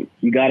 So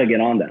you got to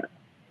get on that.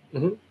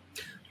 Mm-hmm.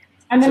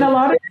 And in a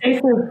lot of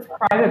cases,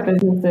 private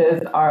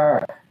businesses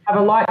have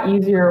a lot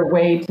easier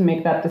way to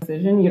make that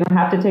decision. You don't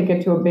have to take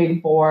it to a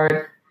big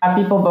board, have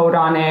people vote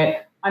on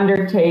it,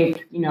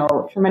 undertake, you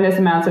know, tremendous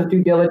amounts of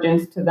due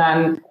diligence to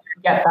then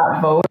get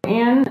that vote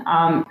in.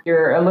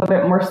 You're a little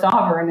bit more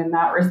sovereign in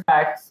that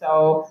respect.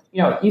 So,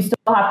 you know, you still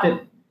have to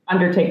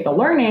undertake the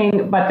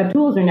learning, but the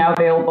tools are now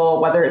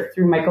available, whether it's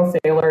through Michael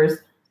Saylor's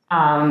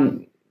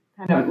kind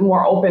of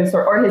more open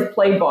source, or his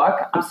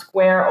playbook,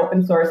 Square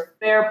open source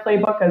their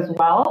playbook as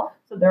well.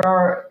 So there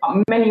are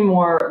many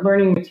more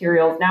learning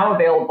materials now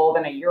available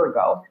than a year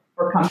ago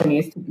for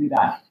companies to do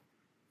that.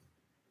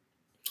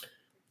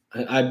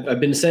 I've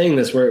been saying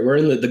this, we're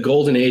in the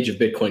golden age of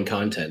Bitcoin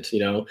content, you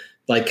know,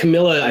 like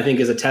Camilla, I think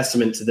is a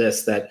testament to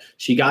this, that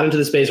she got into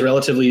the space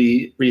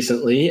relatively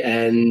recently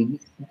and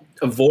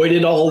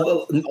avoided all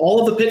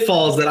of the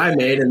pitfalls that I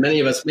made and many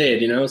of us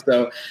made, you know,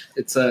 so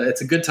it's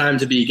a good time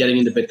to be getting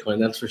into Bitcoin.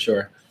 That's for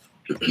sure.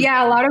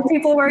 Yeah. A lot of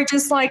people were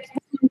just like,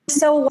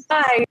 so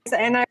wise.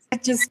 And I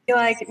would just be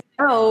like,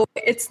 no,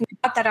 it's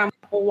not that I'm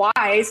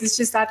wise. It's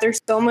just that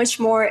there's so much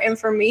more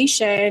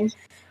information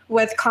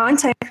with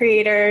content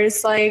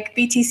creators like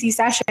BTC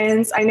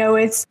Sessions. I know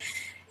it's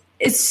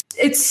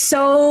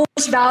so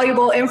much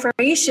valuable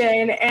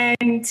information,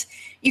 and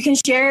you can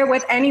share it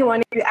with anyone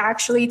if you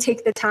actually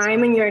take the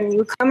time and you're a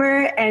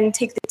newcomer and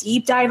take the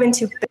deep dive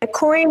into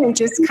Bitcoin and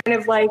just kind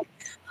of like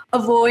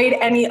avoid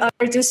any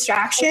other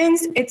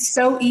distractions. It's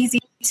so easy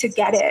to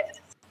get it.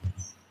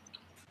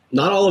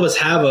 Not all of us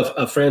have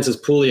a Francis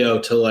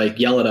Pulio to like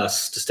yell at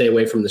us to stay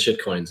away from the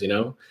shitcoins, you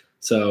know?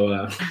 So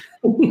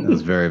that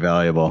was very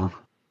valuable.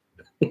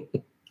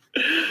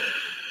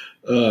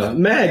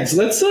 Mags,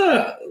 let's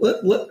I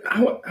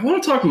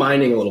want to talk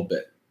mining a little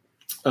bit.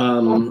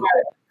 I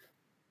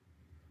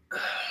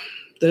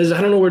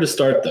don't know where to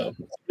start though.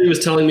 He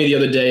was telling me the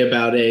other day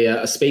about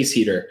a space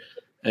heater,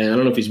 and I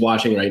don't know if he's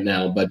watching right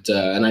now, but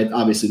and I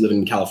obviously live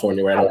in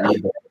California where I don't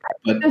need it.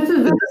 But this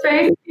is a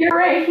space heater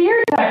right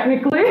here,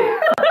 technically.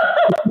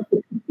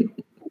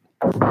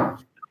 No,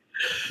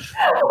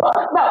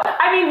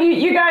 I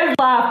mean, you guys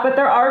laugh, but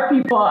there are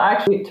people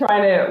actually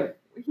trying to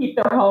heat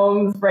their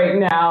homes right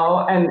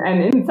now,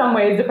 and in some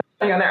ways,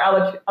 depending on their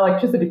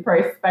electricity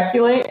price,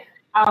 speculate.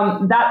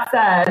 That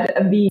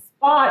said, the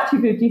Spot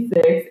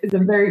 256 is a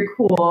very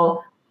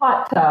cool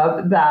hot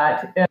tub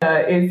that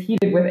is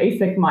heated with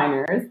ASIC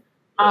miners.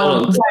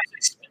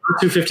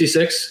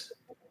 256?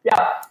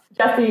 Yeah,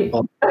 Jesse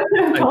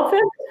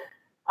Dalton.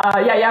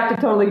 Yeah, you have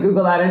to totally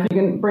Google that if you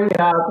can bring it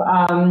up.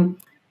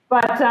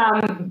 But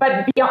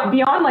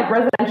beyond like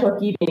residential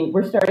heating,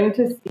 we're starting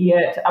to see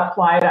it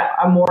applied at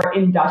a more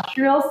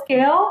industrial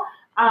scale.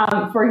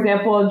 For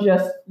example,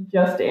 just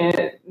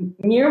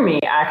near me,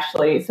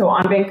 actually, so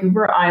on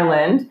Vancouver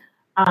Island,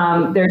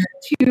 there's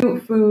two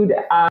food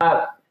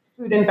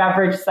and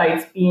beverage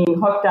sites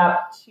being hooked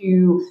up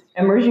to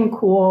immersion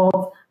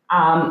cooled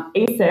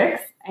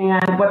ASICs,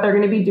 and what they're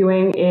going to be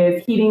doing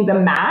is heating the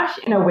mash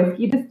in a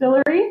whiskey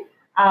distillery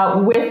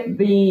with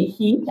the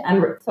heat,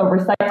 and so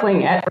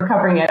recycling it,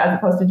 recovering it, as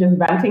opposed to just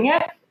venting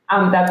it.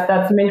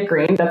 That's Mint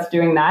Green that's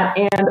doing that,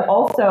 and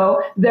also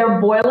they're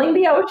boiling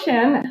the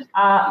ocean.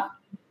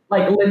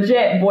 Like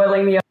legit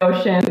boiling the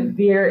ocean.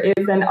 There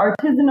is an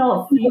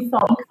artisanal sea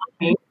salt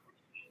company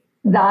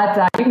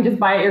that you can just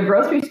buy at your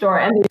grocery store,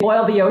 and they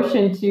boil the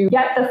ocean to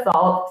get the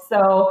salt.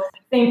 So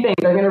same thing,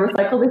 they're going to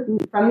recycle the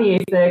heat from the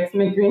ASICs.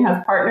 Mint Green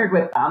has partnered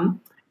with them.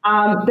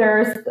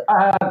 There's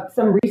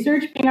some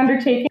research being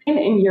undertaken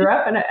in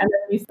Europe and a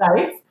few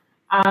sites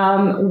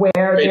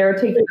where they're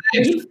taking.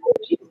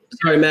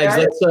 Sorry, Mags.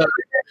 Let's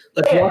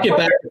walk it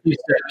back a few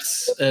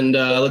steps and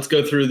let's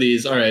go through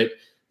these. All right,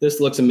 this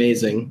looks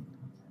amazing.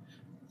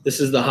 This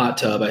is the hot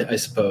tub, I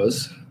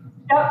suppose.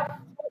 Yep.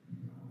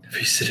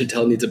 Every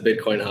Citadel needs a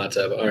Bitcoin hot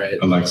tub. All right.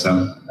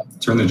 Alexa,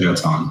 turn the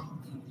jets on.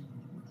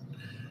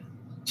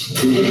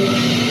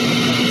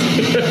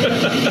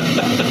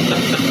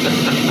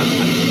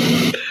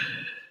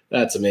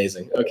 That's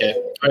amazing. Okay.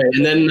 All right.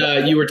 And then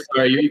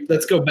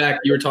let's go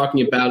back. You were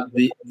talking about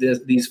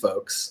these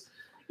folks.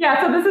 Yeah.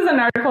 So this is an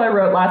article I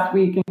wrote last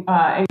week in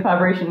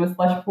collaboration with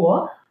Slush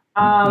Pool.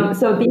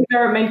 So these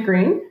are Mint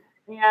Green,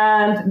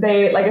 and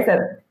they, like I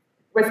said,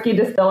 whiskey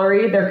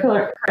distillery. They're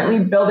currently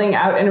building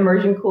out an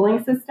immersion cooling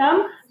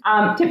system.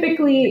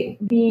 Typically,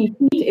 the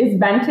heat is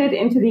vented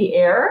into the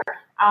air.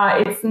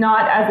 It's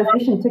not as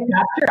efficient to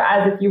capture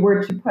as if you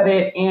were to put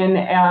it in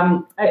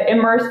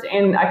immersed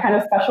in a kind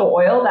of special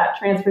oil that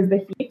transfers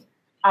the heat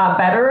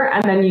better,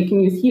 and then you can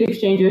use heat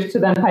exchangers to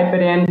then pipe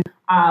it in,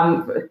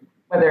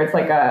 whether it's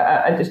like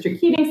a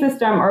district heating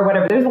system or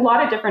whatever. There's a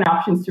lot of different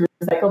options to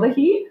recycle the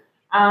heat.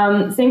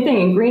 Same thing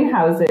in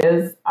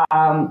greenhouses.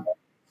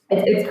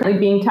 It's currently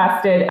being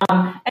tested,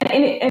 and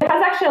it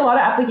has actually a lot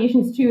of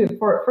applications too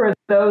for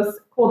those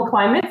cold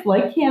climates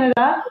like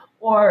Canada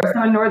or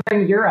some in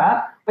Northern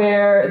Europe,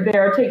 where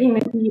they're taking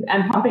the heat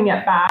and pumping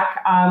it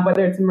back,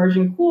 whether it's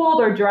immersion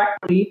cooled or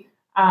directly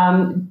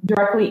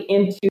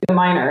into the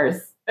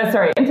miners.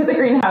 Into the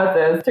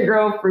greenhouses to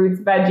grow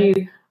fruits,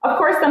 veggies. Of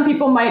course, some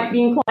people might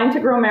be inclined to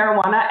grow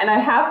marijuana, and I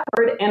have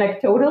heard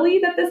anecdotally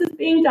that this is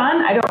being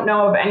done. I don't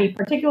know of any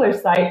particular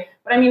site,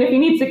 but I mean, if you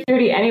need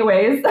security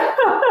anyways,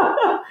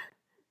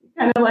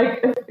 kind of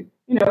like,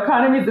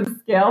 economies of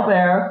scale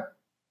there.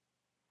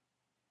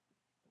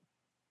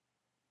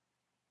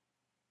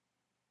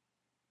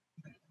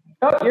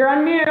 Oh, you're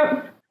on mute.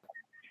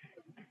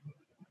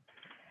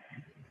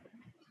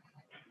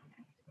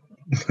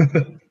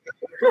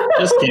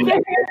 Just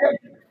kidding.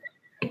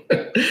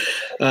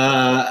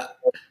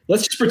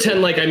 Let's just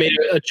pretend like I made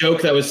a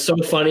joke that was so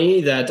funny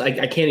that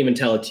I can't even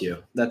tell it to you.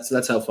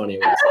 That's how funny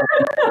it was.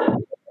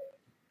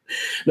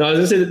 No, I was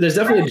gonna say that there's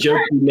definitely a joke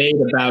you made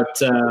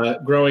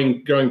about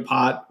growing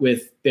pot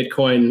with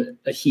Bitcoin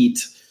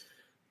heat.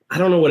 I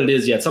don't know what it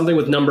is yet. Something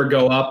with number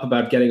go up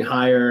about getting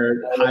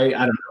higher. I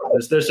don't know.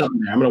 There's something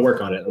there. I'm gonna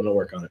work on it.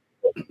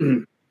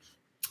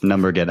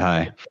 Number get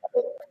high.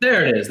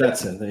 There it is.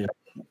 That's it.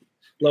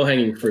 Low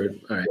hanging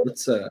fruit. All right,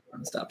 let's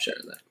stop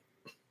sharing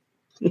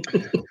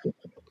that.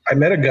 I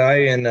met a guy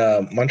in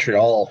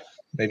Montreal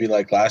maybe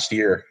like last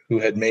year who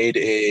had made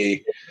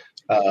a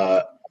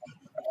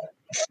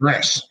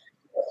furnace.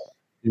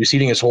 He was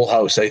heating his whole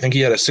house. I think he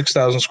had a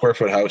 6,000 square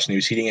foot house, and he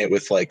was heating it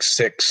with like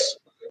 6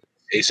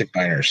 ASIC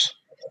miners,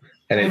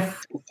 and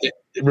it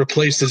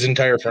replaced his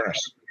entire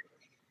furnace.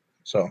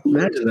 So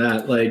imagine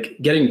that, like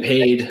getting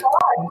paid.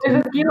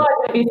 There's a ski lodge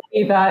at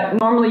BC that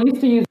normally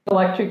used to use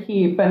electric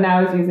heat, but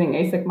now is using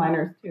ASIC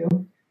miners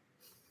too.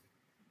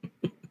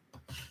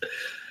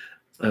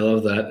 I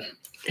love that.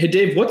 Hey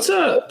Dave, what's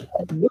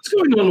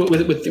going on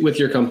with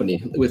your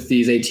company with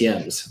these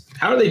ATMs?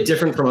 How are they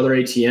different from other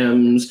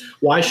ATMs?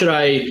 Why should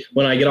I,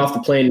 when I get off the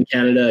plane in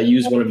Canada,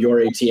 use one of your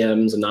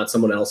ATMs and not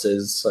someone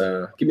else's?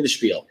 Give me the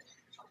spiel.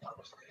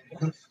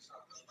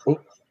 Oh,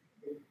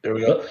 there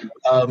we go.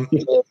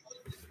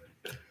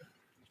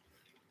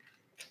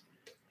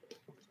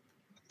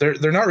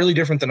 They're not really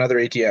different than other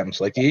ATMs.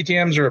 Like the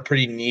ATMs are a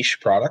pretty niche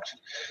product.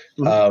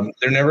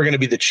 They're never going to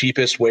be the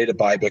cheapest way to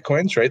buy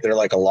Bitcoins, right? They're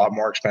like a lot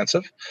more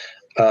expensive.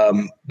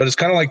 But it's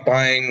kind of like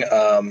buying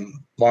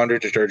laundry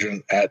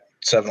detergent at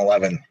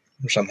 7-Eleven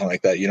or something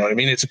like that. You know what I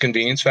mean? It's a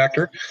convenience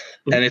factor,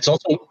 and it's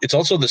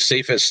also the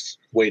safest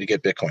way to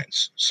get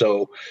Bitcoins.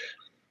 So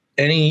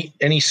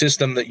any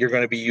system that you're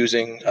going to be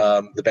using,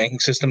 the banking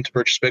system to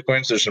purchase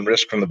Bitcoins, there's some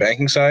risk from the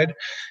banking side.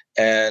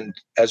 And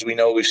as we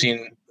know, we've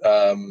seen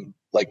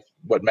like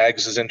what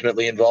Mags is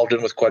intimately involved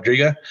in with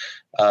Quadriga,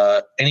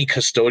 any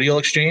custodial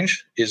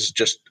exchange is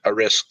just a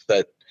risk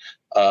that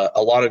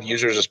a lot of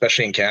users,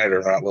 especially in Canada,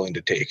 are not willing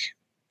to take.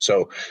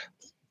 So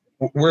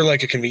we're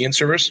like a convenience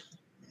service.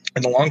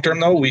 In the long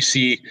term, though, we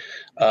see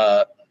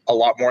a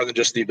lot more than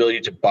just the ability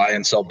to buy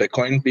and sell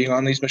Bitcoin being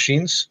on these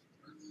machines.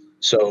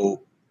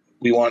 So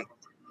we want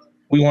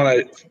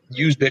to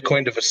use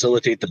Bitcoin to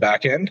facilitate the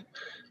back end,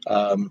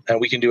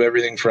 and we can do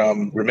everything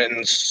from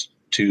remittance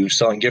to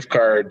selling gift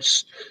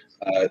cards,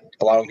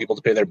 allowing people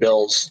to pay their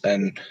bills,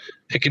 and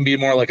it can be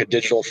more like a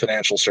digital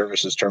financial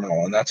services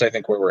terminal. And that's, I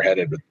think, where we're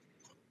headed with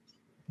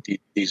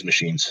these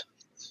machines.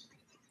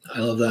 I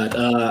love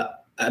that.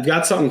 I've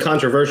got something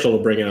controversial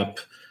to bring up.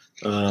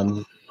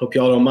 Hope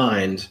you all don't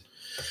mind.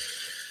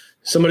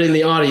 Somebody in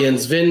the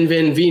audience, Vin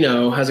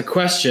Vino, has a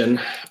question.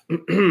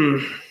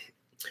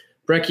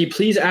 Brecky,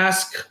 please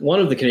ask one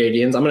of the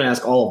Canadians, I'm going to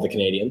ask all of the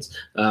Canadians,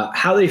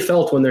 how they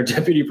felt when their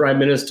Deputy Prime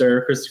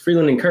Minister, Chrystia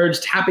Freeland,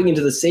 encouraged tapping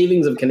into the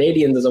savings of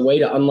Canadians as a way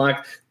to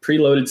unlock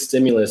preloaded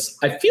stimulus.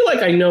 I feel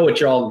like I know what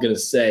you're all going to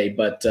say,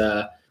 but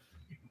have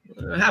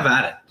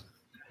at it.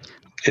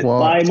 Well,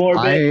 buy more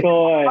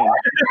Bitcoin.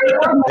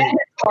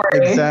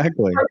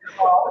 Exactly.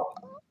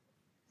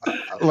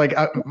 Like,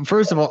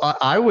 first of all,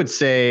 I would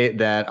say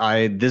that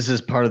this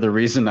is part of the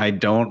reason I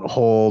don't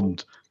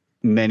hold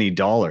many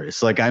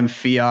dollars. Like, I'm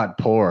fiat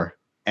poor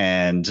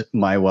and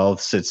my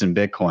wealth sits in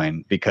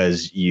Bitcoin,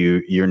 because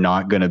you're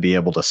not going to be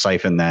able to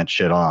siphon that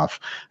shit off.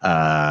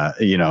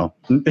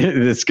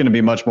 It's going to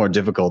be much more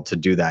difficult to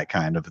do that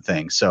kind of a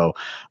thing. So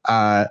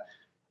I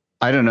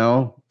don't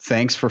know.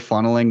 Thanks for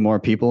funneling more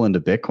people into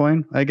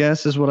Bitcoin, I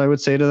guess, is what I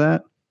would say to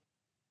that.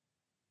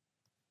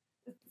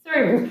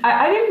 Sorry,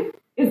 I didn't.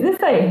 Is this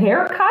a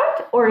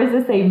haircut or is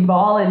this a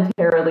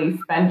voluntarily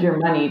spend your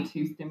money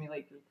to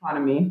stimulate the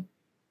economy?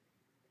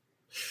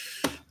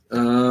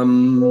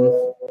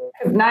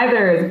 Because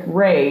neither is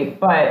great,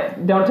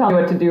 but don't tell me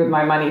what to do with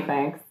my money,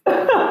 thanks.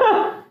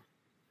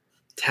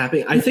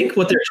 Tapping. I think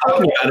what they're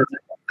talking about is,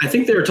 I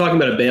think they were talking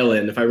about a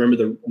bail-in, if I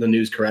remember the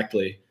news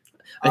correctly.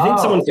 I think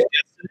someone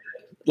suggested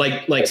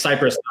it, like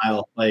Cyprus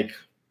style, like.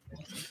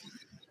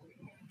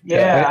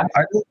 Yeah.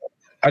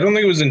 I don't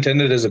think it was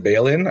intended as a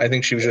bail-in. I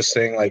think she was just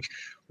saying, like,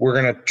 we're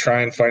going to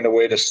try and find a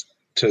way to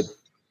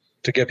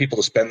get people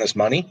to spend this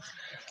money.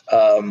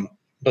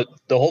 But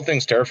the whole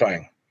thing's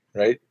terrifying,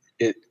 right?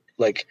 It,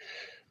 like,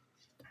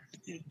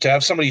 to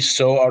have somebody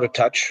so out of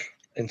touch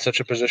in such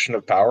a position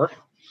of power,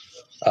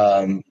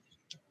 I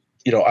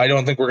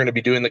don't think we're going to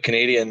be doing the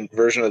Canadian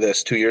version of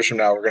this 2 years from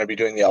now. We're going to be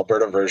doing the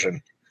Alberta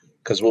version,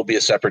 because we'll be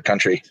a separate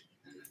country.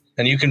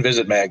 And you can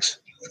visit Mags.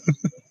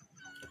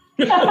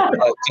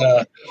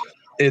 But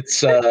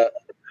it's not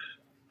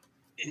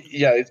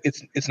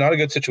a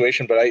good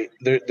situation. But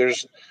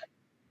there's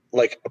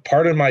like a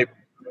part of my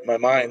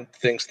mind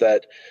thinks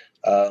that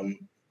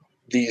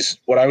these,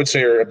 what I would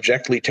say are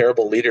objectively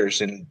terrible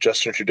leaders in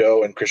Justin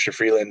Trudeau and Chrystia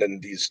Freeland,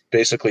 and these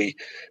basically,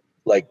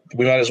 like,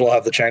 we might as well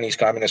have the Chinese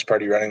Communist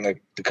Party running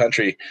the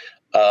country,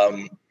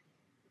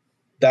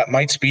 that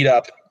might speed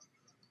up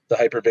the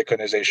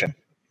hyper-Bitcoinization,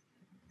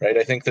 right?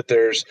 I think that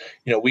there's,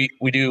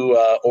 we do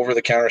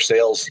over-the-counter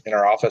sales in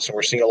our office, and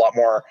we're seeing a lot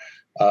more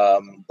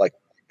like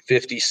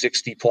 50,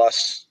 60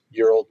 plus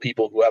year old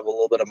people who have a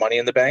little bit of money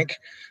in the bank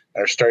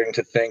and are starting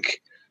to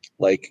think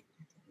like,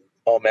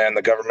 oh man,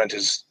 the government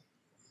is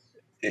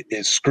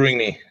screwing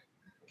me.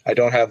 I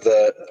don't have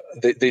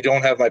they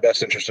don't have my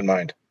best interest in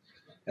mind.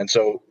 And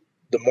so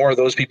the more of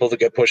those people that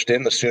get pushed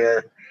in, the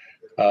sooner,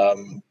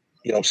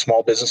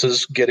 small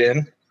businesses get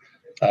in.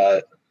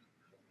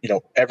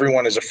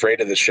 Everyone is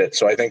afraid of this shit.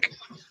 So I think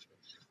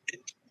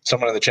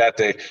someone in the chat,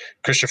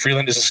 Christian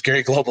Freeland is a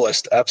scary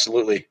globalist.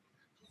 Absolutely.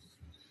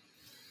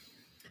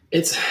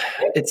 It's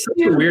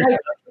such a weird.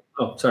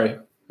 Oh, sorry.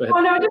 Go ahead.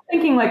 Oh, no, I'm just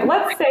thinking, like,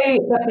 let's say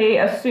that they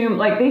assume,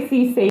 like, they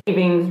see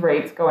savings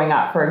rates going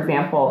up, for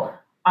example,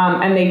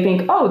 and they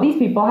think, oh, these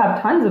people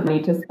have tons of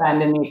money to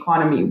spend in the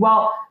economy.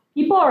 Well,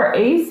 people are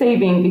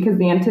saving because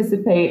they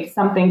anticipate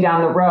something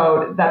down the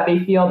road that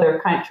they feel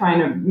they're kind of trying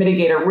to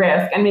mitigate a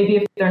risk. And maybe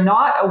if they're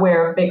not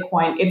aware of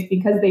Bitcoin, it's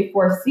because they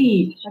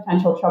foresee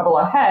potential trouble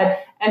ahead.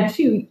 And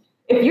two,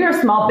 if you're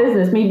a small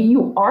business, maybe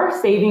you are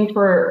saving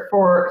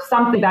for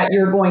something that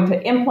you're going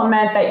to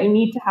implement, that you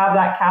need to have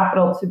that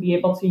capital to be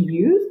able to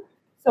use.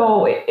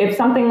 So if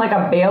something like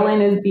a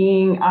bail-in is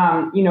being,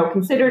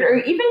 considered, or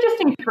even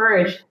just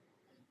encouraged,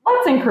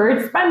 let's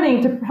encourage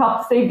spending to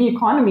help save the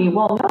economy.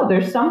 Well, no,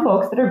 there's some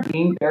folks that are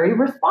being very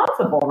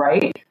responsible,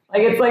 right?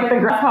 Like, it's like the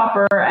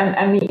grasshopper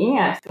and the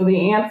ant. So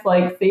the ant's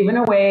like saving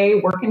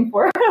away, working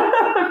for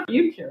the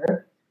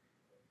future.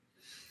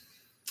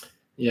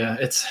 Yeah,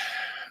 it's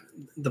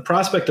the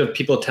prospect of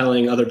people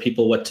telling other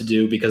people what to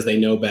do because they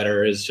know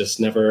better is just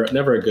never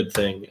a good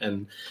thing.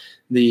 And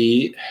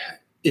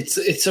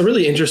it's a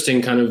really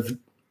interesting kind of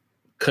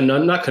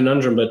not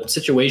conundrum, but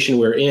situation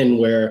we're in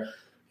where,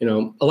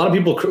 a lot of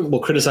people will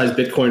criticize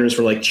Bitcoiners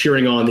for like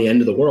cheering on the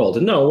end of the world.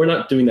 And no, we're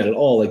not doing that at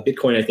all. Like,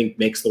 Bitcoin, I think,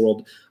 makes the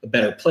world a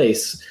better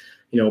place,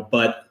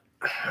 but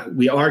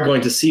we are going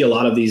to see a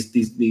lot of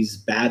these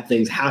bad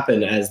things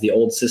happen as the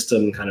old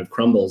system kind of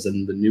crumbles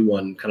and the new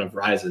one kind of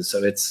rises.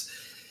 So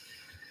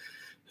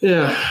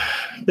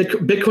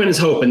Bitcoin is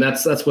hope, and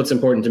that's what's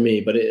important to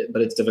me, but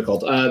it's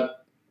difficult.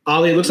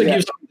 Ali, it looks like you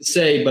have something to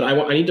say, but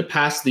I need to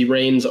pass the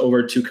reins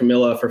over to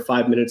Camilla for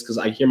 5 minutes because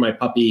I hear my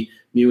puppy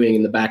mewing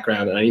in the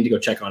background, and I need to go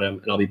check on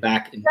him, and I'll be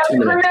back in 2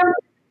 minutes.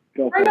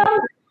 Bring him.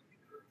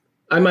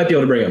 I might be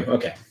able to bring him.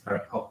 Okay. All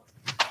right. Oh.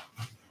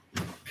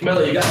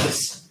 Camilla, you got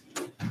this.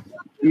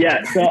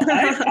 Yeah. So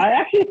I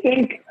actually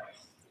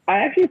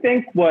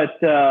think what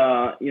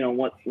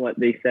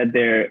they said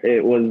there,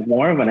 it was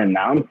more of an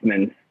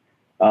announcement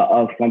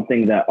of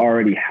something that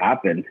already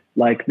happened.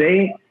 Like,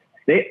 they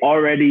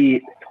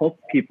already took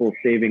people's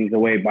savings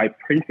away by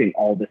printing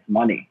all this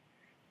money.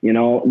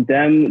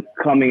 Them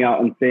coming out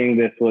and saying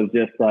this was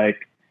just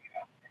like,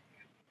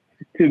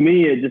 to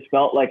me, it just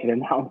felt like an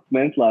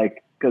announcement,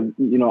 like, because,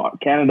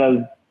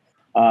 Canada's,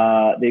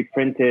 they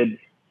printed,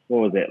 what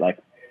was it, like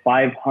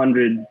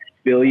 500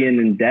 billion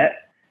in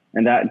debt,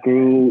 and that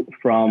grew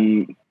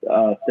from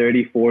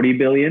 30-40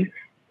 billion.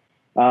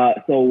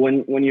 So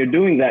when you're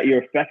doing that,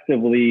 you're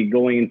effectively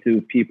going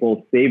into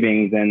people's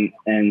savings and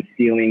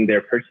stealing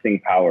their purchasing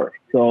power.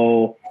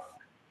 So,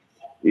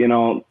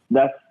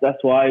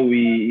 that's why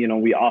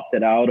we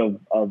opted out of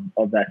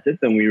that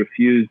system. We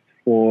refused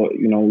for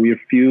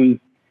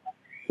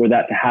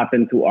that to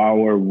happen to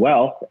our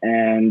wealth,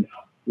 and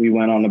we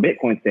went on the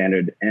Bitcoin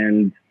standard.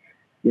 And,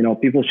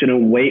 people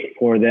shouldn't wait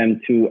for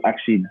them to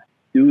actually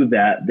do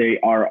that. They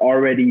are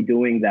already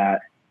doing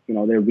that.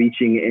 They're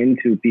reaching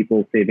into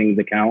people's savings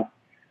account.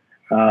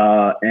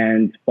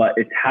 But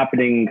it's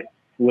happening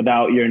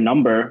without your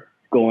number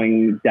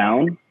going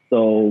down.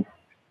 So,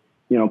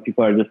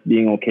 people are just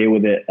being okay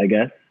with it, I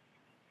guess.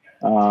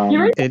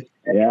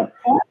 Yeah.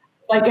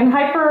 Like in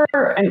hyper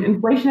and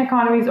inflation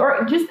economies,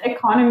 or just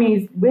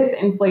economies with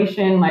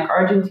inflation, like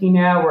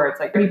Argentina, where it's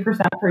like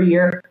 30% per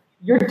year,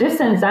 you're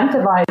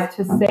disincentivized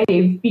to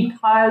save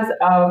because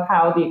of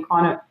how the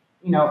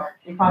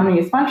economy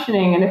is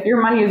functioning. And if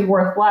your money is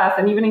worth less,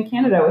 and even in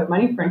Canada with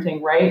money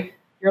printing, right?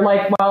 You're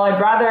like, well,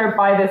 I'd rather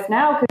buy this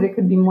now because it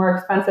could be more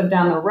expensive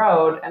down the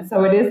road. And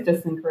so it is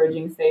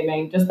disencouraging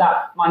saving, just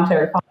that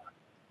monetary policy.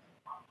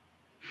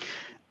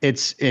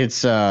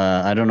 It's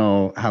I don't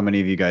know how many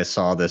of you guys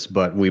saw this,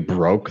 but we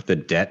broke the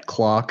debt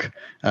clock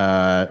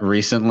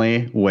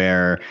recently,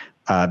 where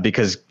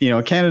because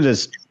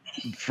Canada's,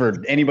 for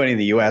anybody in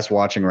the U.S.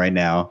 watching right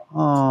now,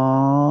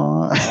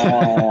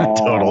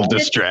 total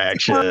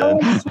distraction.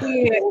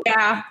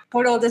 Yeah,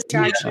 total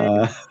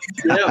distraction.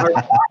 You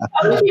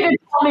didn't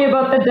tell me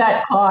about the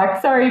debt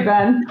clock. Sorry,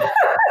 Ben.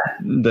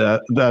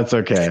 That's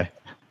okay.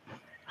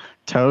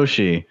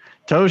 Toshi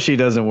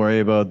doesn't worry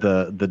about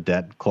the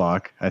debt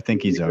clock. I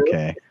think he's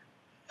okay.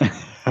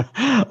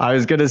 I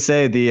was gonna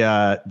say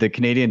the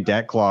Canadian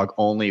debt clock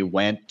only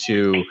went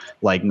to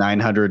like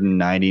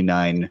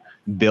 999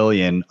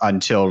 billion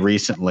until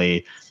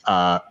recently.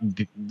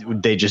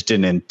 They just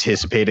didn't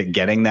anticipate it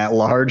getting that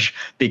large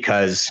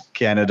because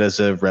Canada's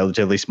a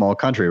relatively small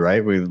country,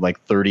 right? We're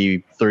like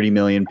 30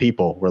 million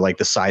people. We're like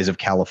the size of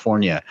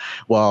California.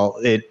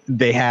 Well,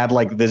 they had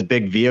like this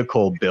big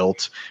vehicle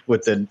built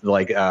with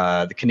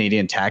the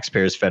Canadian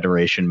Taxpayers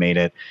Federation made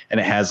it, and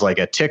it has like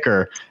a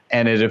ticker,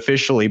 and it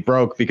officially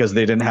broke because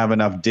they didn't have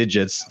enough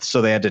digits,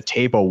 so they had to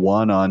tape a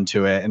 1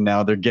 onto it, and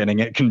now they're getting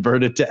it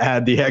converted to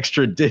add the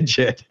extra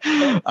digit.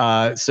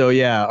 So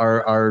yeah,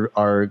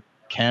 our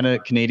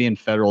Canadian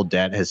federal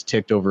debt has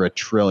ticked over $1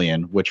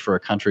 trillion, which for a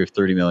country of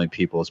 30 million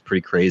people is pretty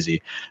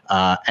crazy.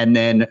 And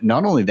then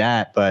not only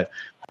that, but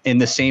in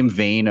the same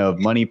vein of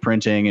money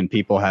printing and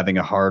people having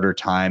a harder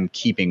time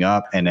keeping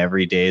up, and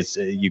every day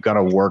you got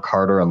to work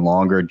harder and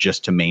longer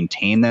just to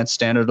maintain that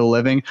standard of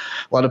living.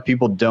 A lot of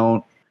people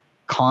don't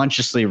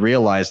consciously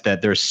realize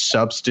that they're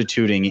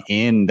substituting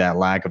in that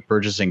lack of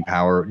purchasing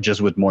power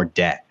just with more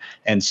debt.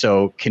 And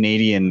so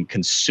Canadian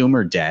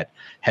consumer debt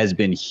has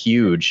been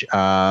huge.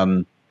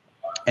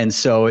 And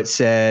so it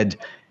said,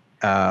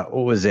 what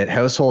was it?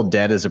 Household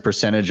debt as a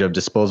percentage of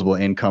disposable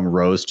income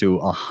rose to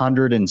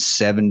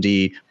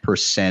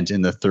 170%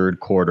 in the third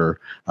quarter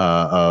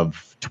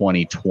of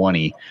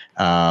 2020.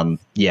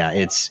 Yeah,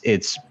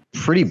 it's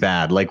pretty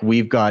bad. Like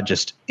we've got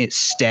just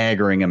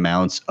staggering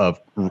amounts of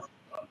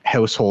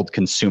household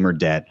consumer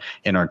debt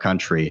in our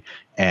country.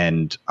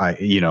 And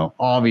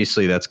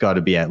obviously that's got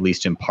to be at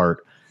least in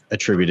part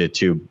attributed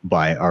to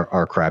by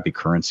our crappy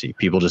currency.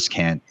 People just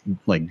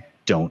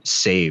don't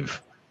save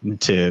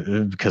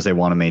because they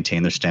want to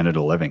maintain their standard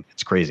of living.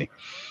 It's crazy.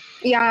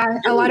 Yeah,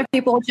 a lot of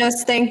people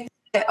just think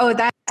that,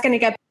 that's going to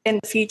get in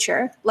the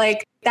future.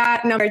 Like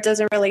that number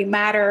doesn't really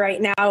matter right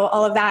now.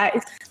 All of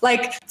that,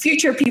 like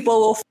future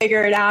people will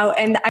figure it out.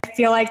 And I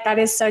feel like that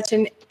is such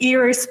an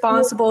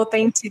irresponsible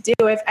thing to do.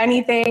 If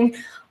anything,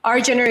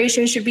 our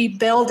generation should be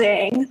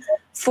building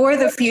for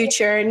the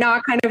future,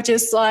 not kind of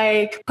just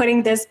like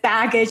putting this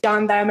baggage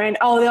on them and,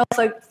 they'll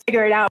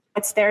figure it out.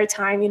 It's their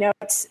time.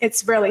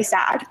 It's really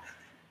sad.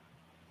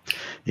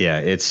 Yeah,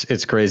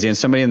 it's crazy. And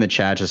somebody in the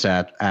chat just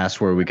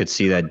asked where we could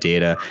see that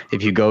data.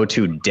 If you go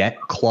to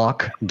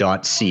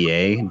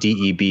debtclock.ca,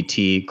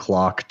 DEBT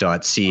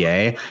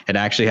clock.ca, it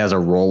actually has a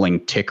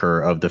rolling ticker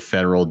of the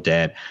federal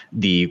debt,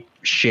 the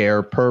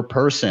share per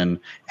person,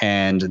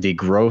 and the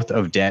growth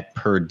of debt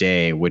per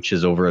day, which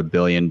is over $1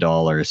 billion.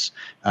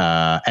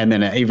 And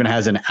then it even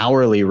has an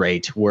hourly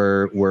rate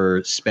where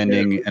we're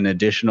spending an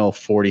additional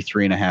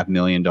 $43.5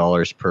 million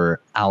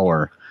per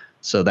hour.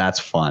 So that's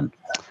fun.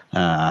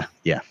 Yeah.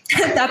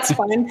 That's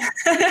fun.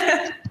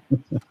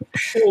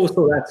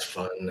 So that's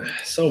fun.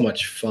 So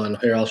much fun.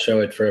 Here, I'll show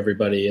it for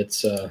everybody.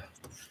 It's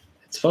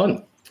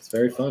fun. It's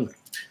very fun.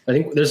 I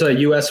think there's a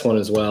US one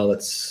as well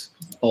that's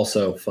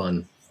also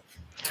fun.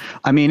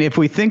 I mean, if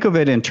we think of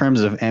it in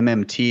terms of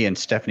MMT and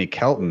Stephanie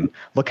Kelton,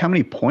 look how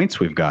many points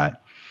we've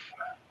got.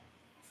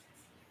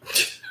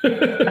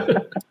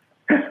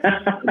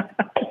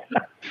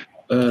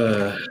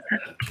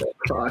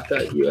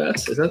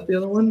 Croc.us. Is that the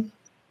other one?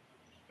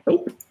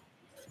 Nope.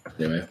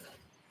 Anyway,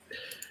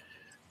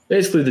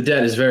 basically the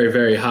debt is very,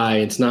 very high.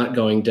 It's not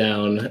going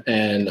down,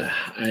 and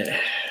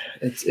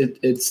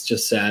it's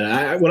just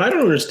sad. What I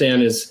don't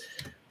understand is,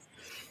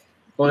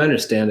 I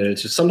understand it.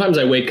 It's just sometimes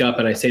I wake up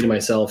and I say to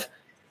myself,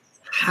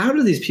 how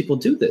do these people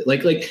do this?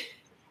 Like,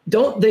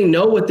 don't they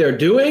know what they're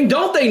doing?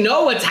 Don't they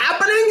know what's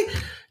happening?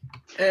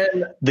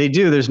 And they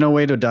do. There's no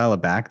way to dial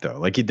it back though.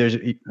 Like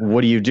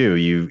what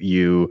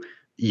do?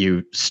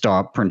 You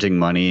stop printing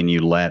money and you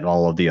let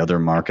all of the other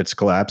markets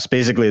collapse.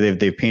 Basically,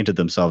 they've painted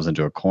themselves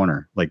into a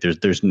corner. Like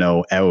there's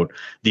no out.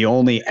 The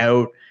only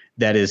out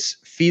that is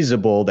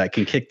feasible that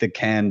can kick the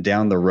can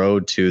down the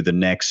road to the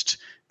next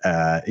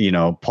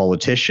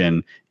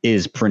politician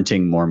is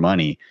printing more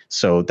money.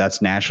 So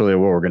that's naturally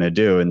what we're going to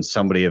do. And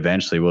somebody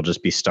eventually will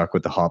just be stuck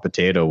with the hot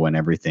potato when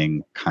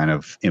everything kind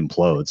of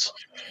implodes.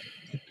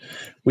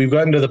 We've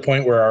gotten to the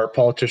point where our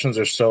politicians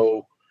are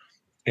so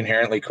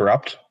inherently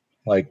corrupt.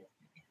 Like,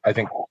 I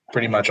think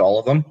pretty much all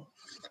of them.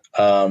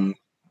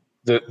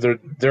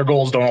 Their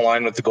goals don't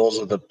align with the goals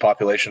of the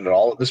population at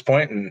all at this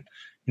point. And,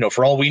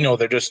 for all we know,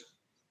 they're just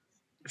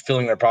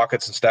filling their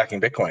pockets and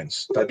stacking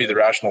Bitcoins. That'd be the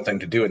rational thing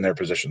to do in their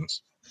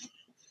positions.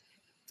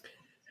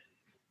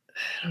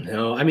 I don't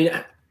know. I mean,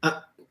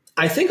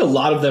 I think a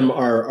lot of them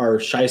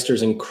are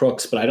shysters and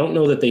crooks, but I don't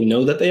know that they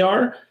know that they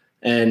are.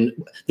 And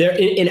they're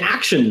in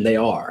action. They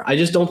are. I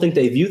just don't think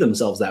they view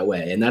themselves that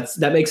way, and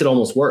that makes it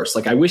almost worse.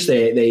 Like I wish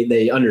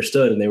they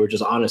understood and they were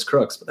just honest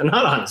crooks, but they're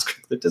not honest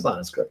crooks. They're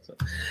dishonest crooks. So,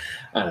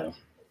 I don't know.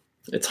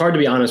 It's hard to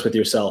be honest with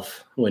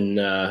yourself when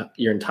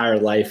your entire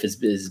life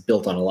is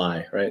built on a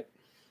lie, right?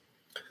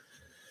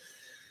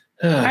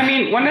 I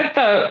mean, one of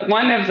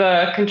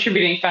the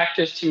contributing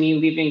factors to me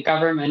leaving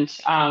government,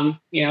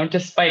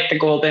 despite the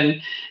golden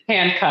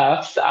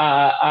handcuffs,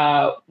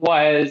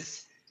 was.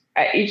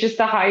 Just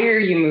the higher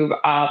you move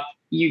up,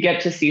 you get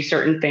to see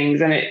certain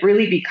things, and it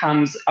really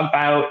becomes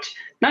about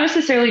not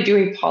necessarily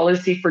doing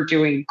policy for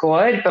doing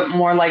good, but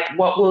more like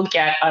what will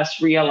get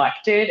us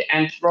reelected,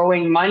 and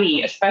throwing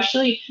money,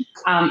 especially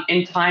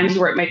in times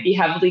where it might be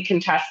heavily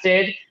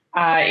contested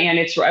and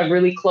it's a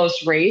really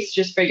close race,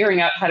 just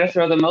figuring out how to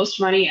throw the most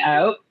money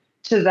out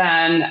to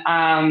then,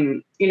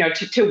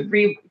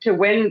 to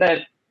win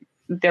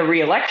the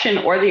re-election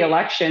or the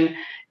election.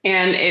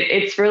 And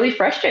it's really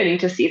frustrating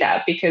to see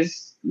that,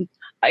 because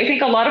I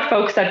think a lot of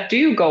folks that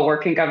do go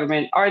work in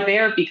government are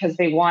there because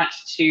they want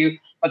to,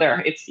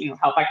 whether it's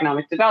help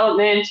economic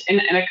development in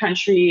a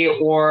country,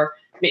 or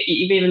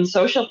even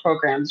social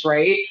programs,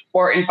 right?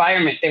 Or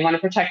environment. They want to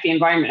protect the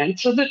environment. And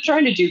so they're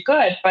trying to do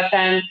good, but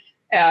then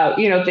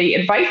the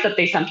advice that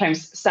they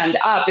sometimes send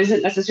up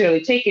isn't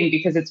necessarily taken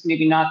because it's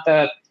maybe not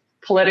the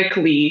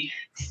politically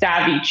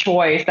savvy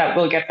choice that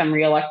will get them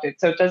reelected.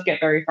 So it does get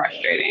very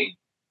frustrating.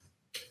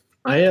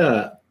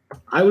 I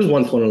was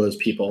once one of those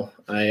people.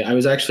 I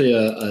was actually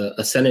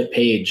a Senate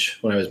page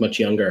when I was much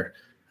younger.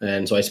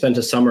 And so I spent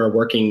a summer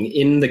working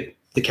in the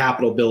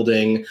Capitol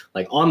building,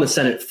 like on the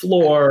Senate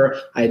floor.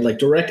 I had like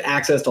direct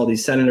access to all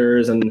these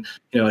senators. And,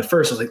 at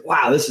first I was like,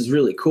 wow, this is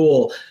really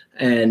cool.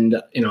 And,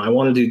 I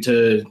wanted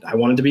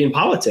to be in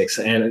politics.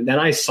 And then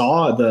I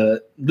saw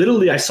the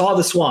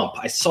swamp.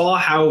 I saw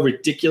how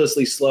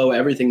ridiculously slow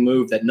everything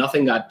moved, that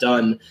nothing got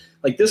done.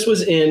 Like this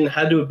was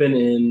had to have been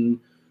in,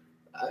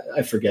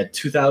 I forget,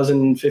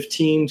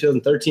 2015,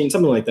 2013,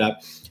 something like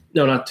that.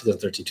 No, not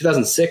 2013,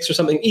 2006 or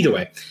something. Either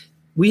way,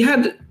 we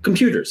had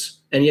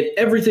computers, and yet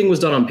everything was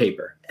done on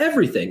paper.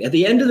 Everything. At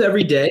the end of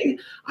every day,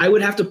 I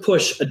would have to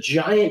push a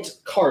giant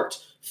cart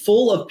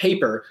full of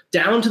paper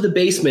down to the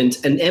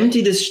basement and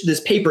empty this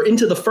paper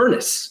into the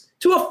furnace.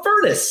 To a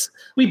furnace.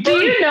 Do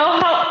you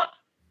know how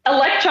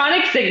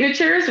electronic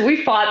signatures,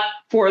 we fought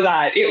for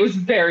that. It was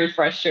very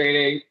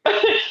frustrating. But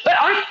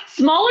our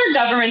smaller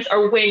governments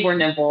are way more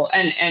nimble,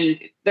 and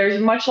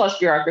there's much less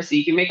bureaucracy.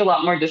 You can make a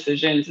lot more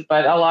decisions,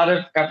 but a lot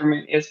of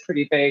government is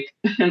pretty big.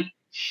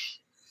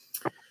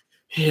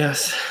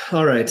 Yes.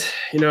 All right.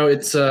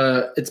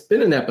 It's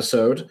been an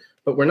episode,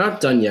 but we're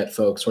not done yet,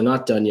 folks. We're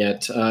not done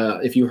yet.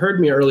 If you heard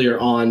me earlier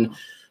on,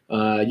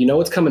 you know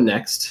what's coming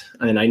next.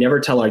 And I never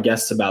tell our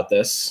guests about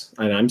this,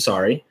 and I'm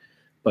sorry.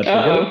 But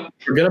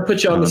we're gonna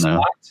put you on the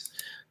spot,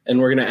 and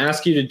we're gonna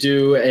ask you to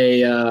do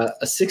a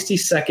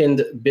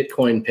 60-second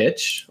Bitcoin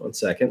pitch. 1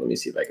 second. Let me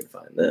see if I can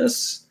find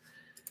this.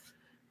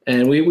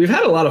 And we've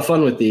had a lot of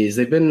fun with these.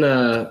 They've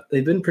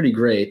been pretty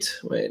great.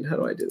 Wait, how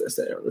do I do this?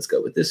 There. Let's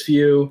go with this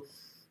view.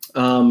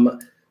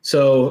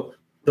 So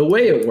the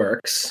way it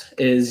works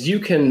is you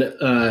can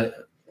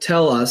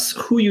tell us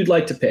who you'd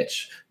like to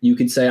pitch. You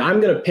could say,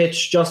 I'm going to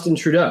pitch Justin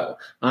Trudeau.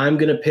 I'm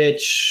going to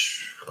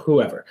pitch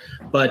whoever.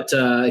 But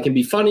it can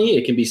be funny.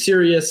 It can be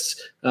serious,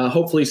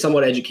 hopefully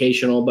somewhat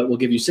educational, but we'll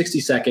give you 60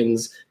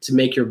 seconds to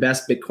make your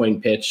best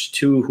Bitcoin pitch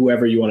to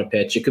whoever you want to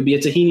pitch. It could be a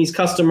Tahini's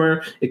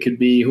customer. It could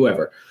be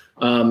whoever.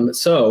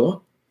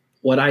 So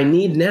what I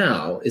need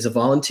now is a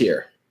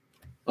volunteer.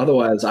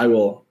 Otherwise, I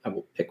will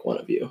pick one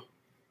of you.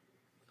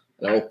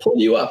 And I will pull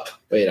you up.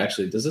 Wait,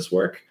 actually, does this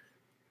work?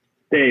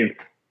 Dave?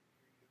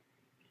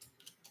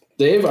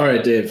 All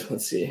right, Dave.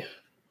 Let's see.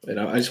 Wait,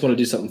 I just want to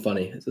do something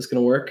funny. Is this going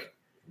to work?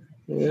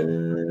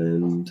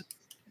 And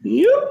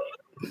yep.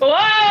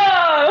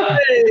 Whoa!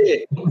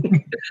 Hey!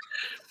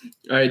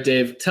 All right,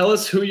 Dave. Tell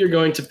us who you're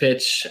going to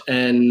pitch,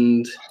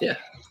 and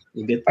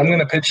you get. I'm going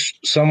to pitch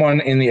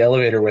someone in the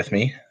elevator with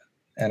me,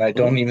 and I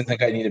don't even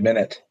think I need a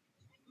minute.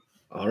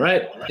 All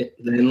right,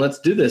 then let's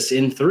do this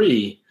in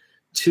 3,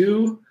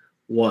 2,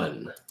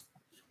 1.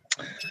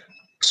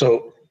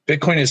 So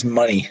Bitcoin is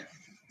money,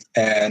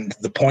 and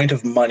the point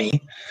of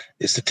money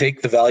is to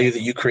take the value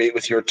that you create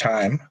with your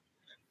time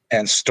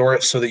and store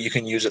it so that you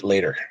can use it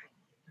later.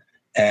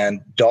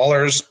 And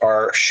dollars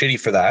are shitty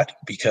for that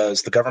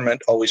because the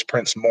government always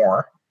prints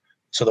more.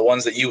 So the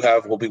ones that you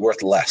have will be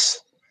worth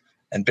less.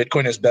 And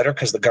Bitcoin is better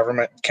because the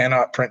government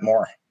cannot print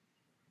more.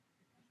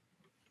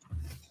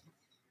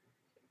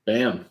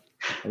 Bam.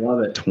 I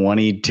love it.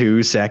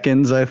 22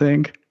 seconds, I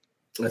think.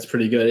 That's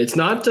pretty good. It's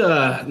not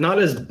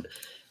as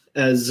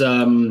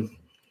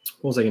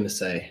what was I going to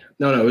say?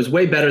 No, it was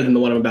way better than the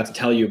one I'm about to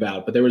tell you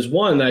about. But there was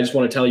one that I just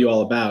want to tell you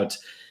all about.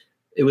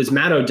 It was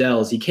Matt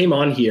Odell's. He came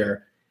on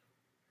here,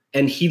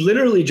 and he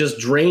literally just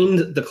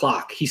drained the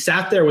clock. He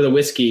sat there with a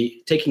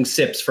whiskey, taking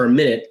sips for a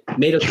minute,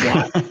 made us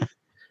watch.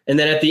 And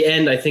then at the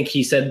end, I think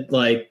he said,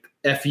 like,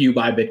 F you,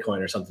 buy Bitcoin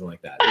or something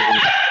like that.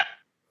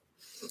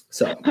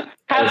 So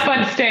have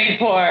fun staying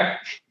poor.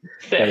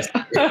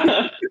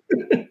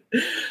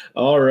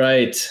 All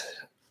right.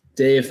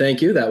 Dave,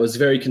 thank you. That was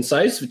very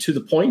concise, to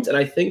the point, and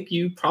I think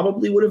you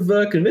probably would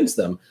have convinced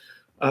them.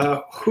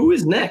 Who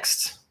is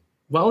next?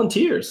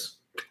 Volunteers.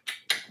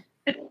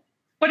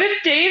 What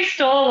if Dave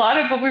stole a lot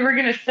of what we were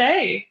going to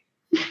say?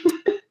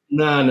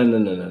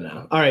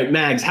 No. All right,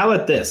 Mags, how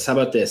about this? I'm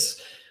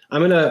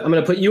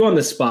gonna put you on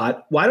the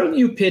spot. Why don't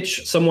you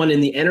pitch someone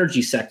in the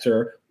energy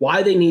sector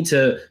why they need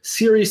to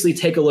seriously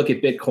take a look at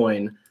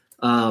Bitcoin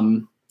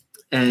and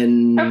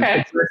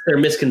address their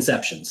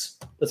misconceptions?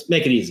 Let's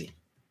make it easy.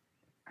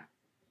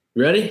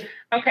 You ready?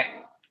 Okay.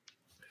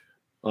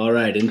 All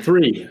right, in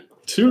 3,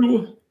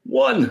 2,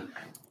 1.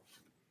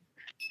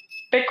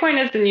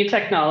 Bitcoin is the new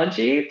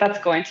technology that's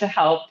going to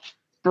help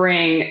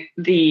bring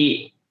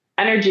the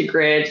energy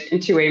grid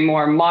into a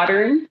more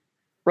modern,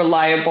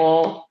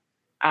 reliable,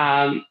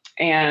 and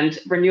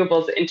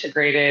renewables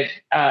integrated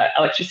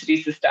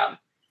electricity system.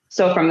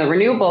 So from the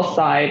renewable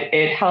side,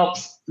 it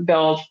helps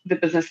build the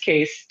business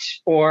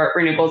case for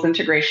renewables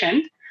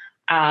integration.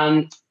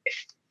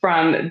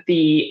 From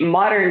the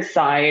modern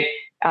side,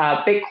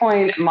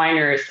 Bitcoin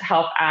miners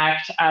help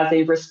act as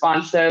a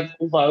responsive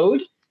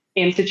load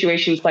in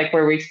situations like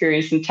where we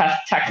experienced in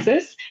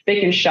Texas.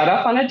 They can shut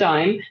off on a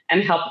dime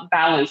and help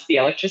balance the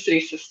electricity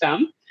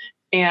system.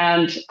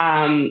 And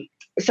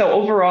so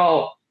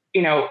overall,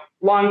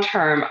 long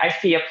term, I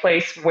see a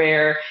place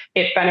where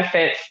it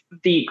benefits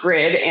the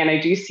grid, and I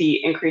do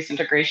see increased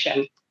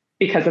integration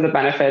because of the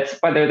benefits,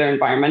 whether they're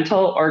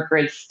environmental or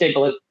grid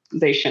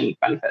stabilization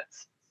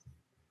benefits.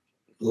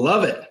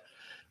 Love it.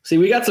 See,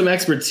 we got some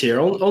experts here.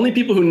 Only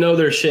people who know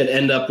their shit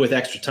end up with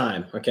extra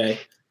time, okay?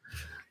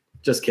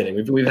 Just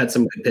kidding. We've had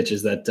some good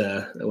pitches that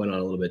went on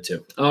a little bit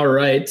too. All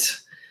right.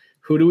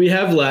 Who do we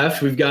have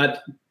left? We've got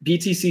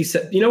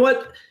BTC. You know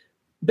what?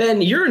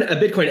 Ben, you're a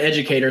Bitcoin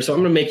educator, so I'm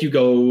going to make you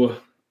go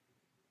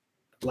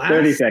last.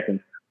 30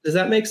 seconds. Does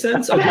that make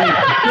sense? Okay.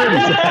 30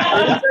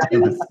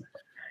 seconds.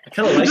 I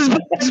kind of like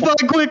just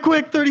buy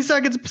quick, 30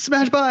 seconds,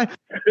 smash buy.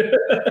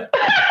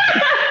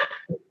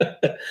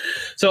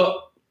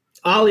 So,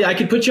 Ali, I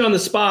could put you on the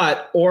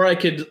spot, or I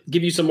could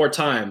give you some more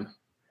time.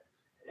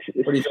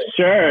 What do you think?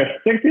 Sure,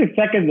 60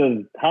 seconds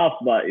is tough,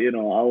 but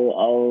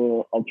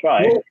I'll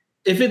try. Well,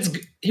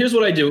 here's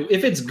what I do.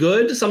 If it's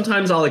good,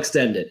 sometimes I'll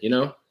extend it.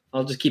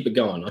 I'll just keep it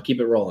going. I'll keep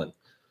it rolling.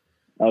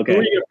 Okay. Who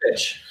are you gonna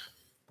pitch?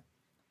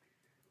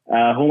 Who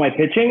am I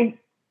pitching?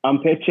 I'm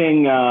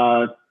pitching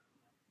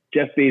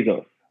Jeff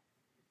Bezos.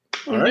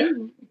 All right,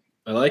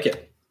 I like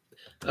it.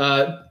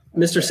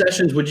 Mr.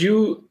 Sessions, would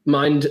you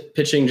mind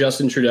pitching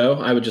Justin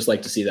Trudeau? I would just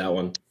like to see that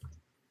one.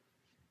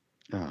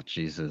 Oh,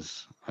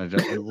 Jesus. I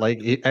don't,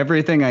 like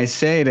everything I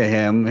say to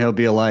him, he'll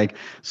be like,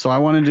 so I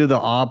want to do the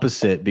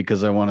opposite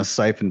because I want to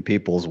siphon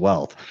people's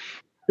wealth.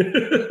 All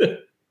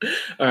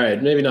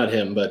right. Maybe not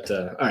him, but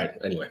all right.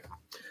 Anyway,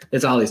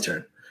 it's Ollie's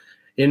turn.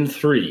 In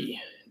 3,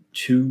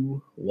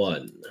 2,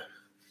 1.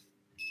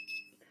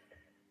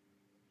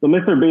 So,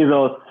 Mr.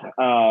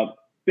 Bezos,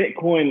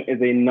 Bitcoin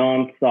is a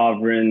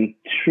non-sovereign,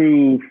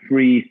 true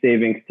free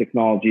savings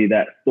technology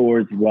that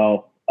stores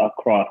wealth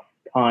across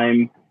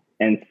time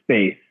and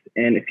space.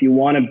 And if you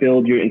want to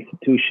build your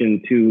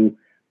institution to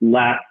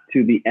last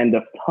to the end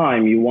of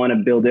time, you want to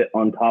build it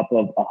on top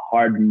of a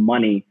hard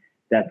money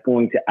that's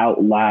going to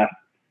outlast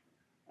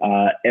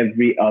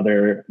every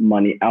other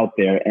money out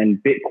there.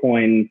 And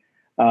Bitcoin,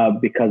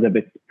 because of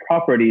its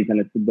properties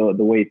and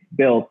the way it's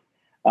built,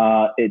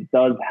 it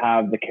does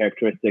have the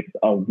characteristics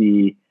of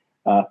the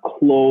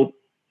closed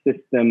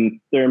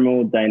system,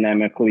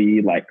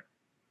 thermodynamically, like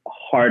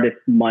hardest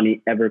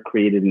money ever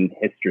created in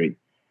history.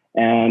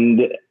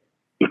 And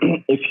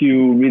if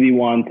you really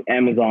want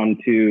Amazon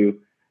to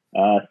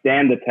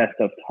stand the test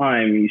of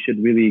time, you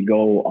should really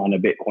go on a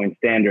Bitcoin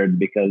standard,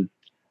 because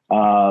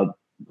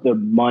the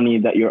money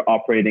that you're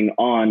operating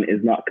on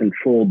is not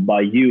controlled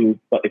by you.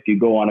 But if you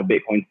go on a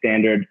Bitcoin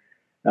standard,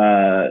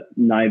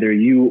 neither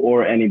you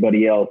or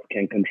anybody else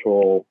can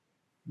control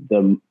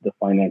the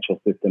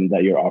financial system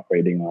that you're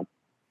operating on.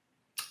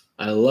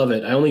 I love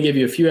it. I only give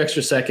you a few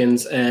extra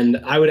seconds, and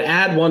I would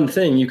add one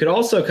thing. You could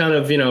also kind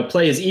of,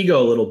 play his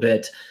ego a little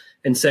bit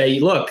and say,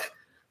 look,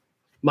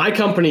 my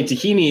company,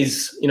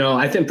 Tahini's,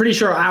 I'm pretty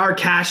sure our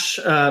cash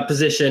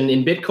position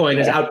in Bitcoin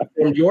has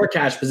outperformed your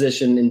cash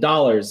position in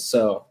dollars.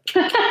 So,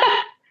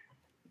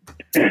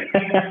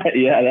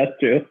 yeah, that's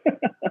true.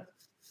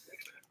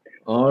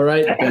 All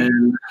right,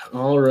 Ben.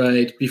 All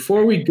right.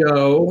 Before we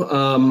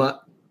go,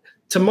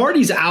 to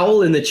Marty's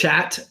owl in the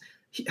chat,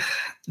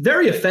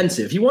 very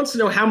offensive. He wants to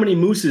know how many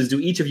mooses do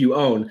each of you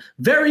own.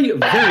 Very, very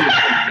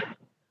offensive.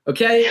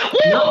 Okay. Wait,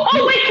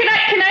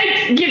 can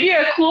I give you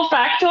a cool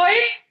factoid?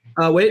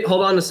 Wait,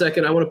 hold on a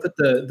second. I want to put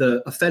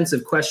the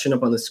offensive question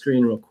up on the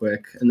screen real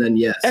quick, and then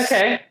yes.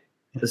 Okay.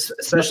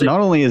 Especially, not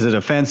only is it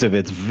offensive,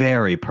 it's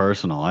very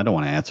personal. I don't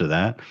want to answer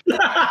that.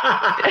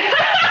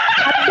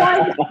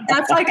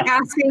 That's like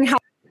asking how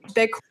much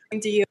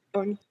Bitcoin do you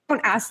own.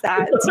 Don't ask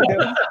that.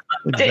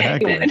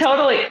 Exactly.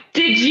 Totally.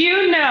 Did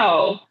you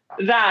know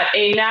that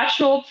a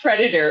natural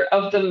predator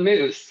of the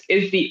moose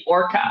is the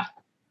orca?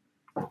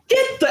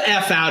 Get the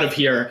F out of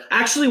here.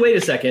 Actually, wait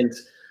a second.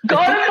 Go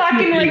to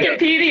fucking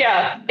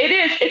Wikipedia. It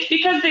is. It's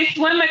because they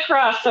swim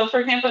across. So, for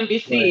example, in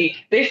BC,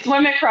 they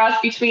swim across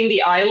between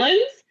the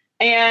islands,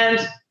 and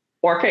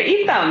orca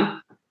eat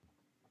them.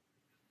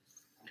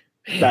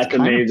 That's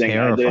amazing.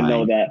 I didn't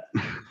know that.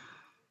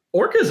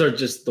 Orcas are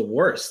just the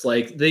worst.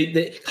 Like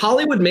they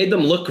Hollywood made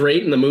them look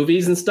great in the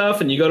movies and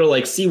stuff, and you go to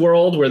like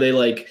SeaWorld where they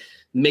like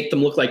make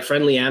them look like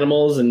friendly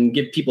animals and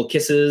give people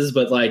kisses,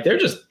 but like they're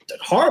just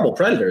horrible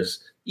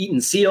predators, eating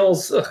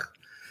seals. Ugh.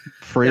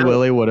 Free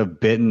Willy would have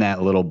bitten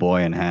that little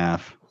boy in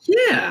half.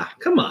 Yeah,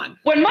 come on.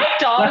 When my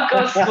dog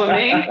goes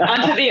swimming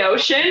onto the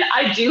ocean,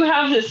 I do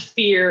have this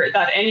fear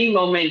that any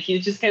moment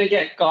he's just going to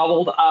get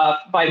gobbled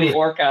up by the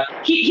orca.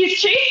 He's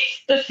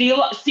chased the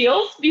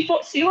seals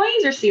before, sea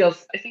lions or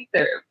seals? I think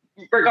they're,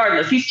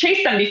 regardless, he's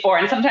chased them before.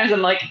 And sometimes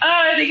I'm like,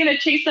 are they going to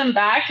chase them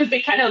back? Because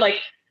they kind of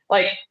like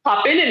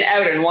pop in and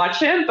out and watch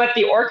him. But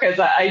the orcas,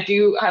 I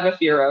do have a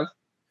fear of.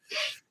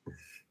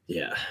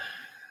 Yeah.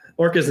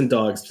 Orcas and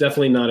dogs,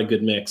 definitely not a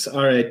good mix.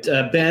 All right,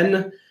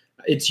 Ben,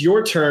 it's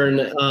your turn.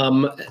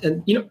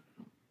 And you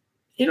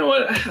know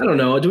what? I don't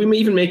know. Do we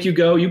even make you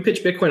go? You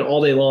pitch Bitcoin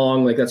all day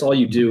long. Like that's all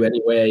you do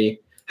anyway.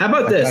 How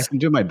about this? I can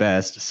do my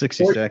best.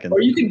 60 seconds.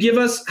 Or you could give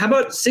us, how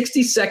about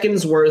 60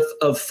 seconds worth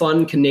of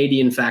fun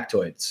Canadian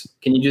factoids?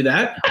 Can you do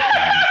that?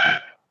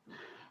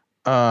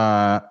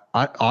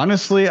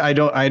 Honestly, I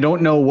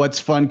don't know what's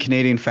fun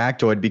Canadian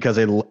factoid because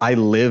I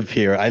live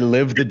here. I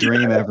live the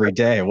dream every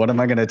day. What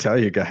am I going to tell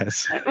you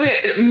guys?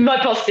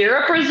 Maple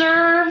syrup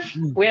reserve.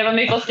 We have a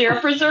maple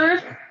syrup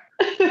reserve.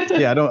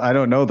 Yeah, I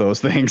don't know those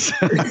things.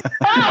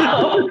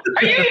 Oh,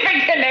 are you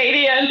even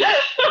Canadian?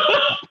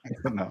 I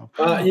don't know.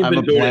 I'm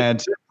a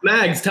plant.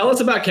 Mags, tell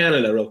us about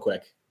Canada real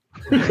quick.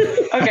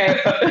 Okay.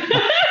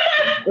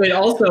 Wait,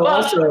 also,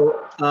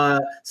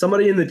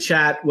 somebody in the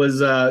chat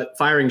was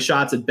firing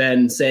shots at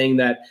Ben, saying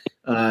that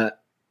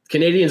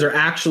Canadians are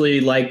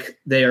actually like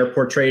they are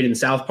portrayed in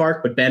South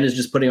Park, but Ben is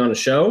just putting on a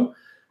show.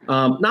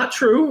 Not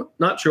true.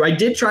 I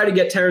did try to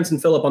get Terrence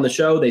and Phillip on the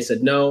show. They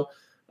said no.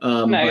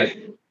 Nice.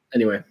 But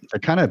anyway. They're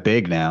kind of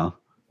big now.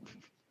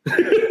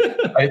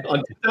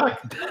 On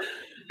TikTok.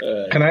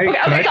 Can I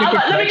take a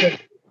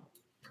crack?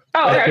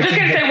 Oh, okay, I was just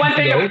going to say one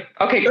thing.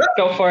 Okay,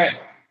 go for it.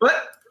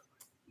 What?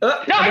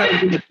 No,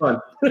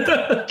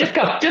 just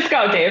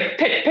go, Dave.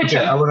 Pitch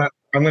him.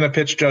 I'm gonna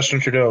pitch Justin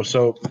Trudeau.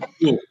 So,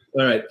 cool.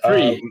 All right,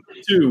 3,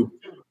 2,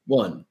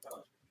 1.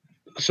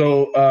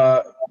 So,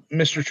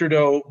 Mr.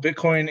 Trudeau,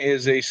 Bitcoin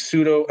is a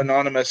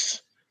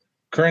pseudo-anonymous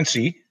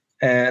currency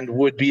and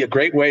would be a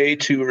great way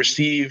to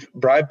receive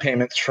bribe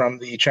payments from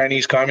the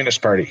Chinese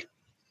Communist Party.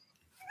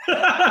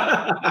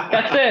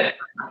 That's it.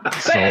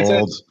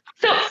 Sold.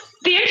 So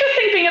the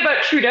interesting thing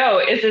about Trudeau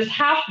is his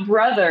half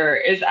brother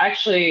is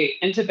actually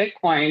into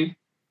Bitcoin.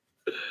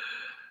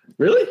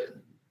 Really?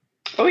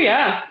 Oh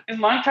yeah, he's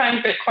a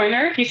longtime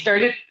Bitcoiner.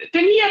 Didn't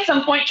he at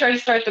some point try to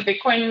start the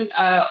Bitcoin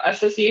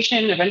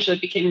Association? Eventually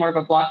became more of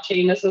a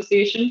blockchain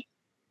association.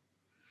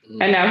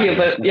 And now he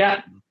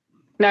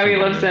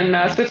lives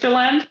in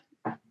Switzerland.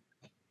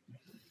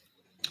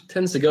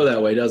 Tends to go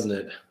that way, doesn't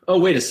it? Oh,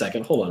 wait a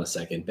second. Hold on a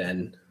second,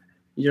 Ben.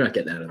 You're not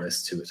getting out of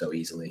this so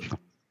easily.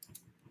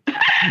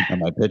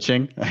 Am I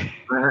pitching?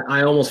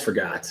 I almost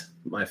forgot.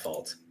 My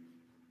fault.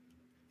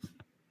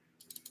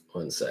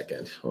 One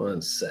second.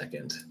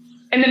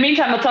 In the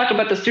meantime, we'll talk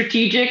about the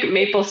Strategic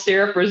Maple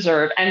Syrup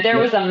Reserve. And there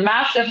was a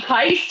massive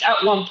heist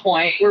at one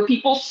point where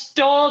people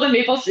stole the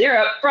maple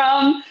syrup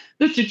from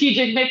the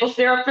Strategic Maple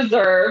Syrup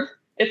Reserve.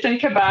 It's in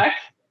Quebec.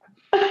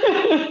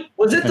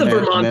 Was it the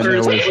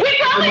Vermonters? We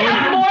probably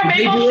have more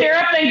maple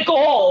syrup than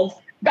gold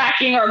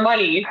backing our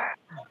money.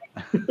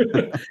 At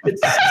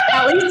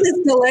least it's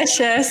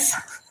delicious.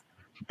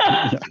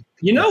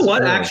 You know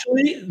what?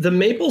 Actually, the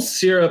maple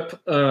syrup,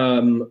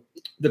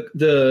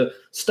 the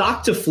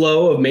stock to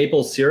flow of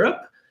maple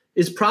syrup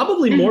is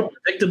probably more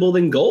predictable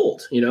than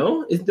gold. You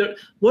know,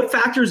 what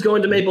factors go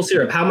into maple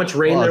syrup? How much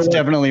rain there was? It's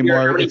definitely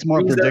more. It's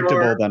more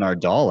predictable than our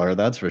dollar.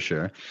 That's for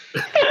sure.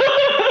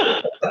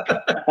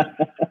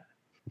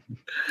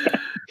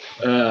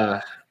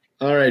 All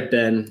right,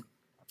 Ben.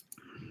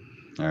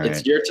 All right.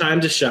 It's your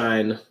time to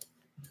shine.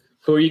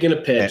 Who are you going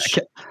to pitch?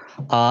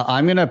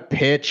 I'm going to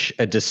pitch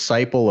a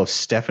disciple of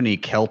Stephanie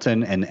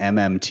Kelton and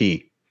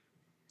MMT.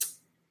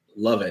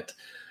 Love it.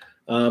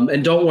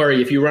 And don't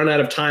worry, if you run out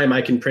of time,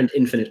 I can print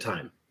infinite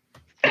time.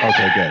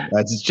 Okay, good.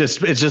 It's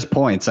just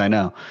points. I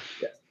know.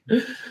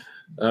 Yeah.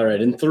 All right.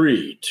 In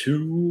 3,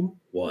 2,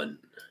 1.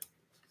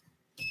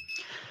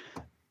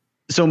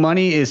 So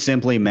money is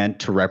simply meant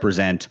to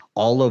represent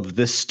all of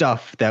the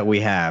stuff that we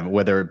have,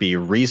 whether it be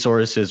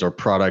resources or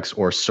products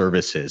or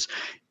services.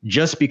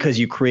 Just because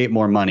you create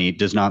more money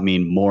does not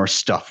mean more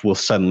stuff will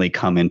suddenly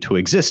come into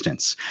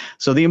existence.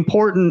 So the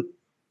important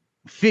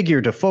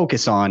figure to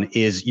focus on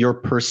is your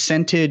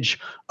percentage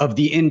of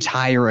the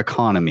entire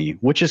economy,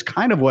 which is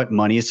kind of what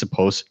money is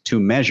supposed to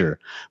measure.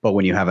 But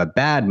when you have a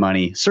bad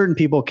money, certain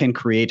people can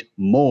create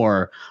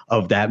more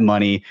of that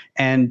money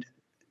and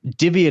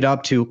divvy it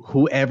up to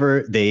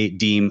whoever they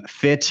deem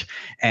fit.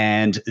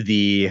 And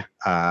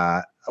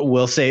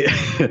we'll say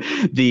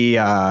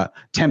the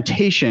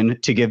temptation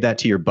to give that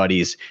to your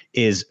buddies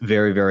is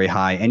very, very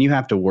high. And you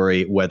have to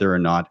worry whether or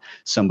not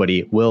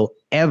somebody will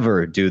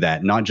ever do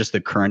that, not just the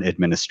current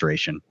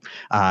administration.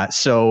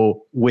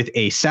 So with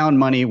a sound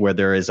money where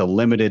there is a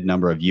limited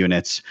number of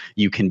units,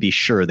 you can be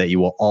sure that you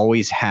will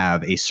always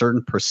have a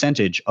certain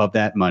percentage of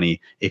that money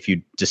if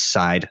you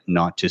decide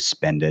not to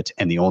spend it.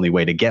 And the only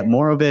way to get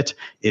more of it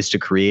is to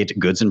create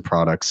goods and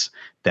products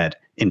that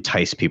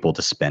entice people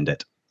to spend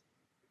it.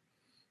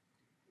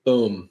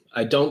 Boom.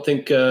 I don't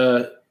think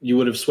you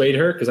would have swayed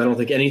her because I don't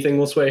think anything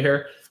will sway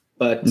her.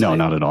 but No,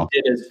 not at all.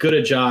 Did as good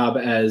a job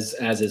as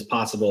is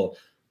possible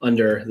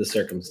under the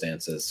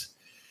circumstances.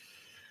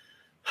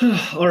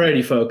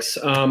 Alrighty, folks.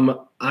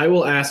 I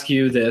will ask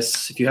you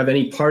this: if you have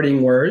any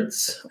parting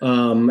words,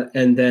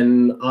 and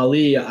then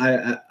Ali,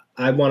 I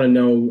want to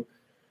know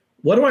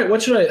I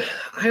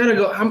gotta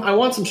go. I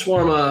want some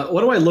shawarma.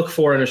 What do I look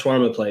for in a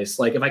shawarma place?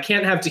 Like, if I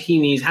can't have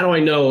tahinis, how do I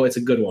know it's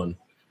a good one?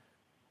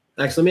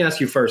 Actually, let me ask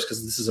you first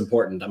because this is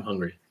important. I'm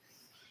hungry.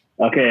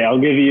 Okay, I'll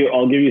give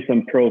you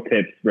some pro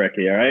tips,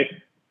 Brecky. All right.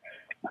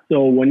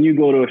 So when you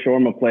go to a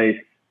shawarma place,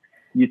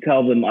 you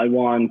tell them I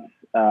want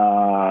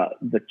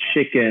the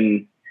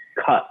chicken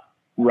cut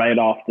right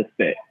off the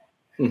spit.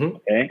 Mm-hmm.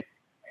 Okay.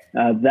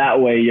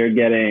 That way you're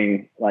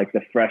getting like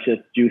the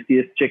freshest,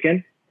 juiciest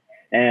chicken.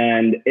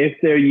 And if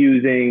they're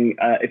using,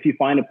 if you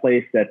find a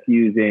place that's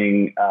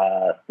using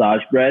saj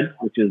bread,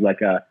 which is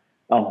like a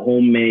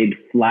homemade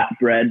flat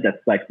bread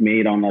that's like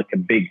made on like a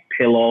big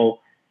pillow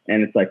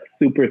and it's like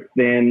super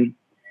thin,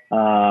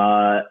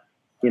 if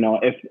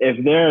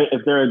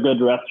they're a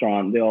good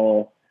restaurant,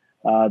 they'll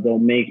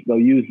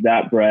use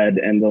that bread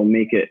and they'll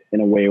make it in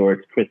a way where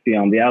it's crispy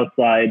on the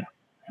outside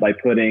by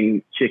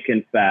putting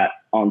chicken fat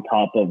on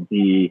top of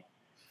the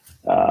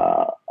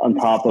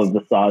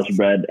saj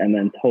bread and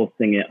then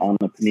toasting it on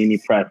a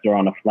panini press or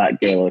on a flat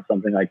grill or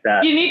something like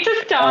that. You need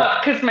to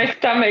stop because my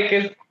stomach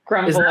is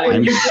grumbling.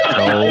 I'm so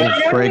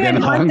friggin'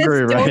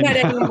 hungry right now.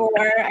 Anymore.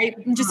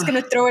 I'm just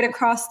gonna throw it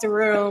across the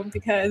room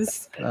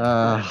because you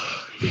know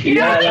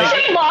they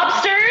ship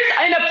lobsters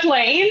in a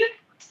plane,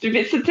 so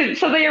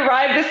they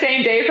arrive the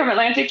same day from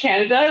Atlantic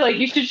Canada. Like,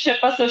 you should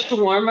ship us a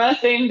shawarma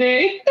same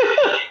day.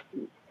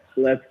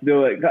 Let's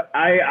do it.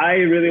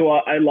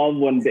 I love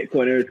when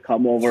Bitcoiners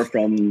come over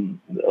from,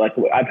 like,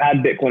 I've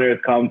had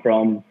Bitcoiners come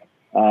from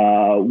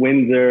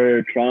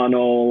Windsor,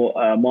 Toronto,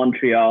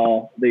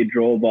 Montreal. They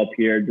drove up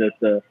here just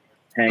to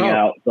hang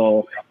out.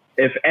 So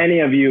if any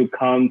of you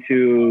come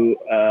to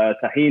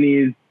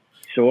Tahini's,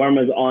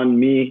 shawarma's on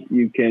me.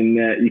 You can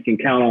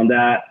count on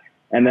that.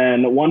 And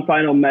then one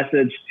final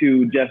message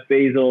to Jeff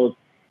Bezos: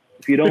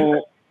 if you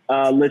don't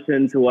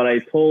listen to what I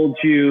told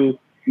you,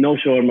 no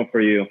shawarma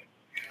for you.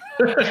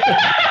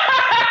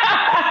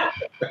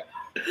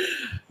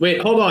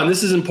 Wait, hold on.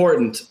 This is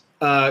important.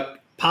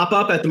 Pop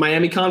up at the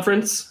Miami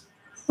conference.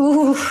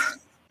 Ooh.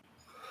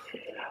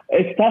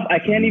 It's tough. I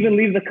can't even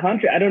leave the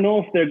country. I don't know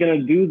if they're going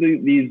to do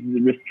these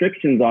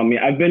restrictions on me.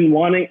 I've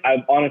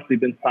honestly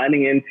been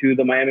signing into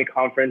the Miami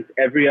conference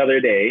every other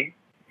day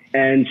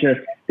and just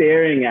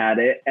staring at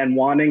it and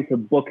wanting to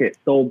book it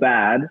so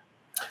bad.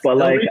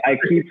 But I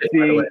keep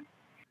seeing...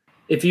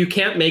 If you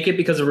can't make it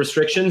because of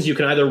restrictions, you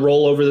can either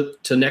roll over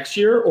to next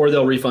year or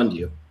they'll refund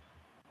you.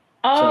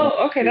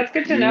 Okay. That's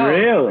good to know.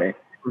 Really?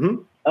 Mm-hmm.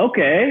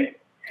 Okay.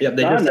 Yep,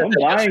 I'm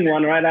buying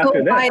one right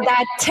after this. Buy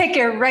that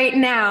ticket right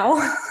now.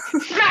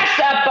 Smash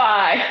that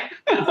buy.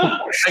 I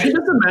can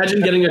just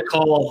imagine getting a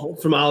call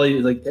from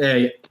Ali like,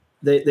 hey,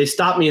 they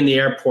stopped me in the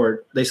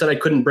airport. They said I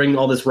couldn't bring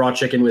all this raw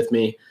chicken with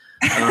me.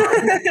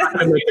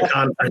 I make the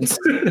conference.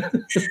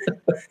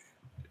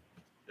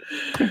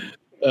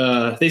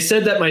 They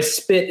said that my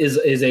spit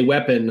is a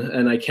weapon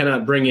and I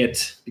cannot bring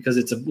it because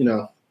it's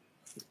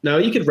no,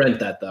 you could rent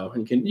that though.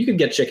 You can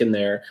get chicken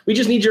there. We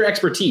just need your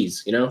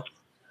expertise,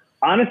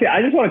 Honestly,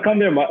 I just want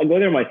to go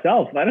there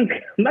myself. I'm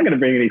not going to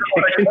bring any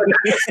chicken.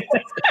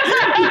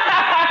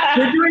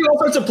 We're doing all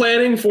sorts of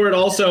planning for it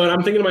also. And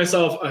I'm thinking to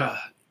myself,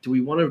 do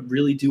we want to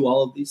really do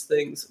all of these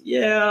things?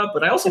 Yeah,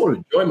 but I also want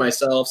to enjoy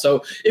myself.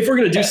 So if we're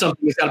going to do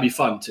something, it's got to be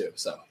fun too.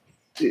 So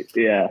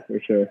yeah, for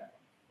sure.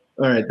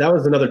 All right, that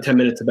was another 10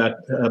 minutes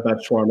about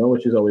shawarma,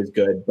 which is always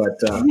good. But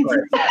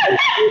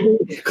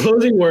right.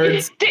 Closing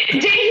words.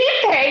 Did he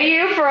pay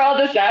you for all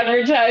this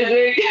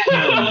advertising?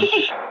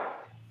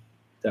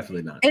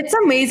 Definitely not. It's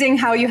amazing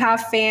how you have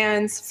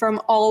fans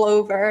from all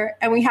over,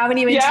 and we haven't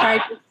even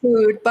tried the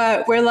food,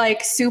 but we're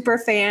like super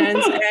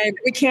fans, and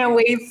we can't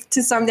wait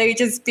to someday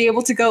just be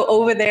able to go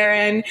over there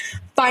and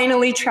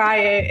finally try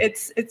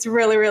it. It's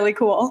really, really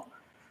cool.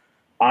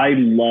 I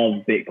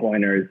love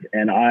Bitcoiners,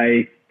 and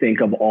I think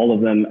of all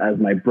of them as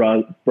my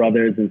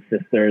brothers and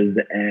sisters.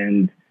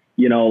 And,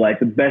 like,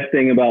 the best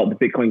thing about the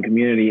Bitcoin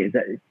community is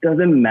that it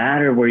doesn't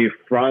matter where you're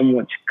from,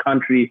 which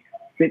country.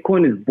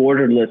 Bitcoin is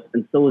borderless,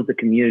 and so is the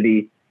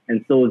community,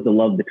 and so is the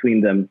love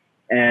between them.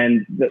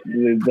 And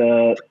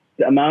the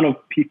amount of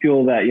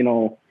people that,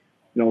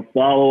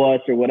 follow us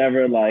or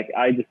whatever, like,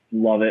 I just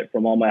love it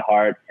from all my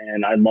heart.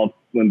 And I love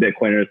when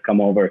Bitcoiners come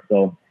over.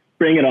 So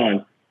bring it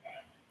on.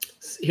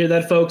 Hear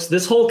that, folks?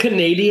 This whole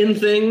Canadian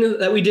thing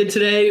that we did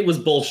today was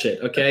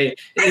bullshit, okay?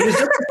 It was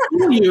just to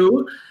fool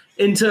you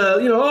into,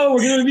 we're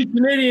going to be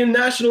Canadian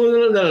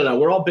national. No.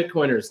 We're all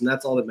Bitcoiners, and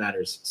that's all that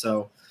matters.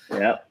 So,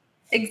 yeah.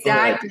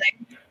 Exactly.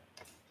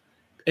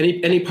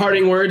 Any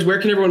parting words? Where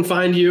can everyone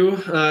find you?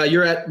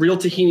 You're at Real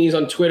Tahinis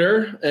on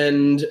Twitter,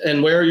 and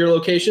where are your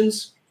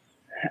locations?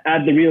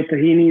 At the Real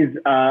Tahinis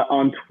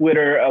on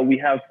Twitter. We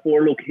have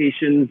 4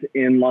 locations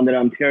in London,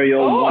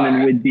 Ontario, 1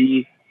 in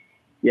Whitby.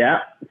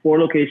 Yeah, 4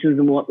 locations.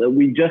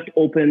 We just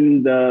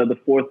opened the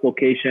 4th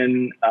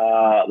location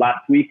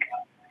last week.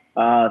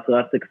 So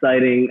that's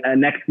exciting.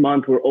 Next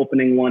month, we're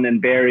opening one in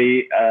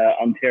Barrie,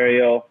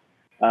 Ontario.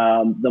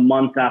 The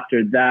month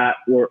after that,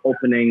 we're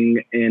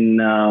opening in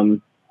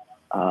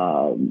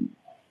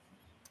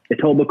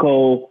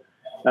Etobicoke.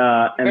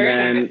 And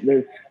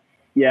then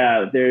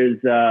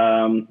there's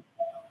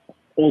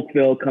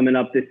Oakville coming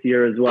up this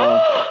year as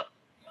well.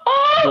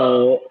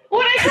 Oh,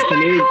 when I come back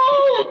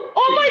home!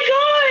 Oh my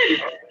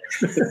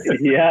God!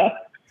 Yeah.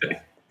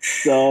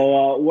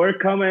 So we're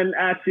coming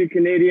at you,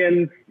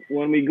 Canadians.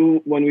 When we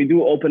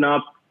do open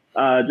up,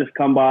 just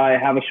come by,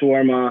 have a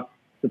shawarma,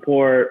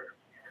 support.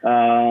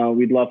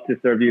 We'd love to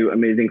serve you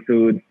amazing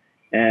food,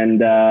 and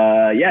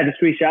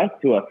just reach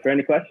out to us for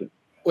any questions.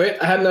 Wait,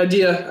 I have an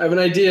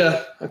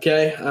idea.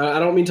 Okay, I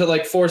don't mean to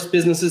like force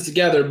businesses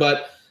together,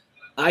 but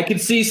I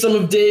could see some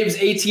of Dave's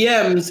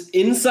ATMs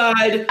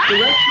inside the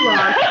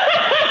restaurant.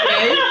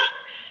 Okay?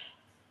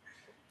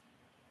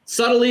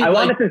 Subtly, I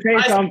wanted to say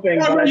something,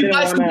 but I didn't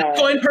want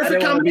Bitcoin,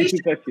 perfect combination.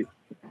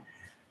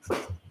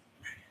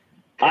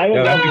 I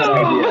would love that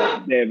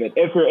idea, David.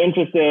 If you're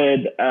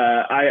interested,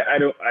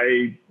 I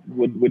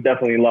would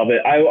definitely love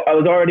it. I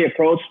was already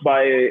approached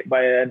by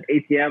an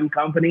ATM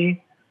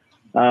company,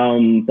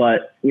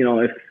 but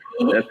if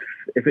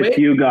it's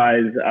you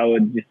guys, I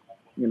would just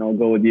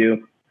go with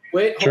you.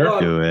 Wait,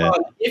 hold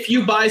on. If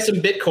you buy some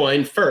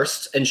Bitcoin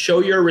first and show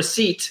your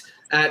receipt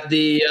at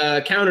the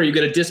counter, you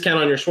get a discount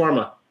on your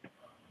shawarma.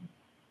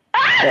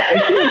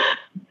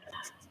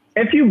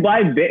 If you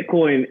buy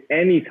Bitcoin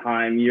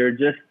anytime,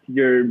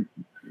 you're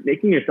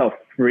making yourself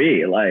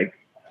free. Like,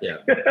 yeah,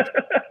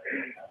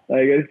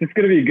 like it's just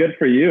gonna be good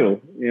for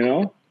you,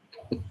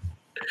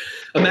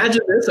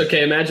 Imagine this.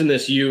 Okay, imagine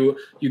this. You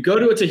go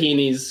to a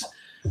Tahini's,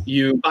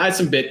 you buy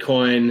some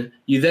Bitcoin,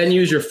 you then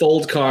use your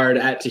Fold card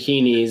at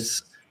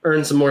Tahini's,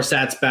 earn some more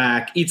sats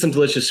back, eat some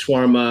delicious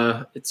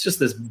shawarma. It's just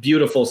this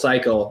beautiful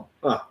cycle.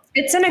 Oh.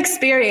 It's an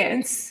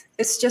experience.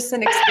 It's just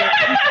an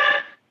experience.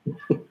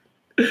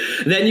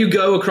 Then you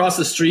go across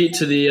the street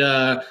to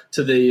the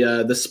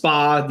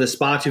spa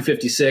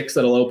 256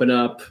 that'll open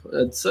up.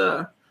 It's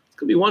gonna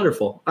be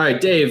wonderful. All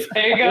right, Dave.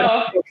 There you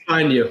go.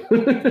 Find you.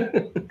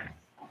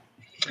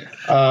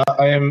 I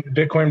am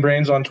Bitcoin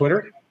Brains on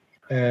Twitter,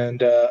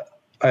 and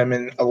I'm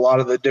in a lot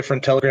of the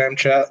different Telegram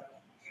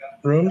chat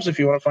rooms if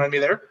you want to find me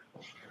there.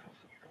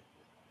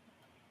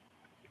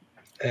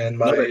 And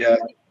my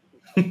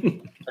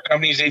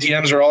company's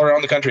ATMs are all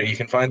around the country. You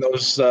can find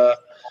those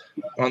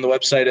on the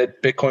website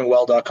at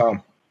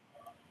bitcoinwell.com.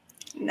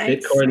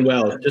 Nice.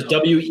 Bitcoinwell, just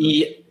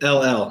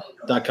WELL.com.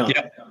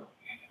 Yep.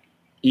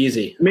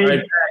 Easy.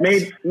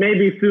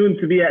 Maybe soon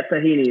to be at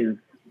Tahini's.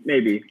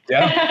 Maybe.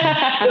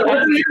 Yeah.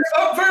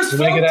 First,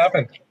 make it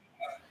happen.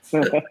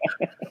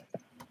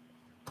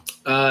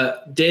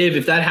 Dave,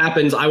 if that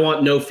happens, I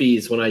want no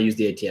fees when I use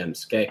the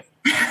ATMs. Okay.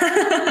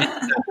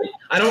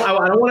 I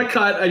don't want to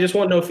cut. I just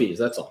want no fees.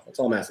 That's all. That's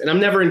all I'm asking. And I'm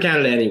never in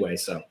Canada anyway,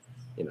 so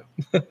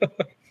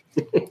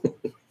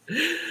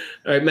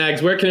All right,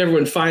 Mags, where can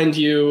everyone find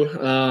you?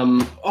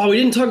 We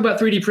didn't talk about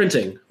 3D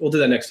printing. We'll do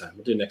that next time.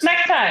 We'll do it next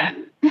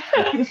time.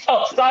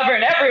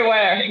 Self-sovereign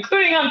everywhere,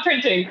 including on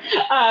printing.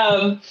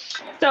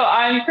 So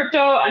I'm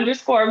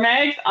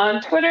crypto_Mags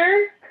on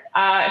Twitter.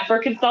 For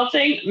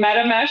consulting,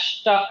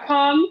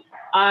 metamesh.com.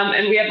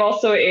 And we have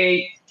also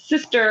a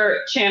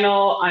sister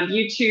channel on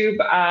YouTube,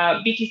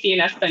 BTC in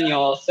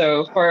Espanol.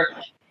 So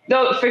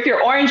if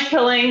you're orange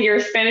pilling your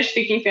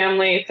Spanish-speaking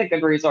family, it's a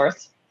good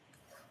resource.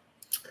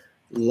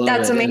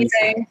 That's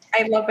amazing.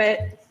 I love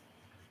it.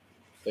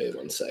 Wait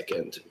 1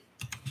 second.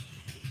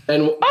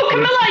 And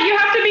Camilla, you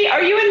have to be.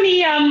 Are you in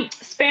the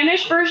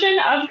Spanish version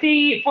of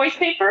the voice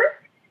paper?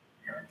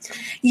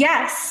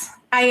 Yes,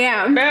 I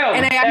am. Boom.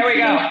 And there we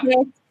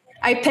go.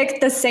 I picked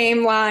the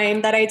same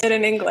line that I did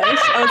in English.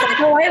 I was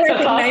like, I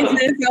recognize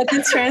this. I'll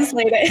just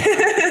translate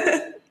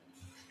it.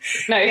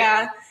 Nice.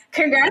 Yeah.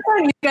 Congrats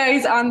on you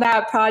guys on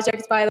that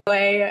project, by the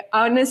way.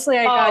 Honestly,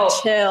 I got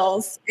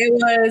chills.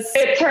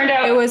 It turned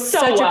out it was so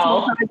such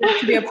well. a cool project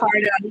to be a part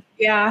of.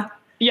 Yeah.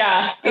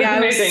 Yeah, it was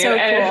amazing. It was so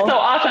and cool. It's so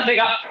awesome. They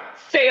got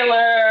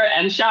Sailor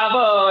and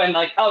Shavo and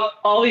like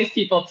all these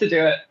people to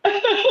do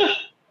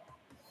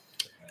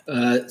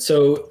it.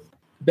 So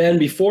Ben,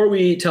 before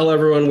we tell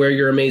everyone where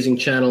your amazing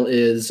channel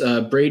is,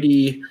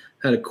 Brady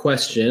had a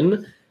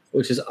question,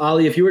 which is,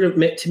 Ali, if you were to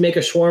make a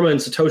shawarma in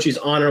Satoshi's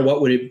honor,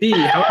 what would it be?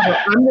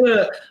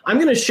 However, I'm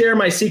gonna share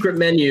my secret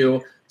menu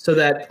so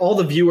that all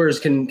the viewers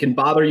can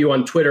bother you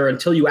on Twitter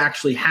until you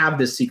actually have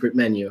this secret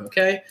menu.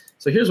 Okay.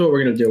 So here's what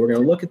we're gonna do. We're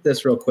gonna look at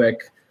this real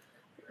quick.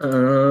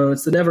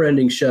 It's the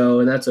never-ending show,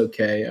 and that's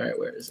okay. All right,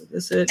 where is it?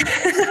 This it?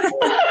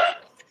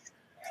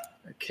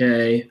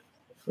 Okay.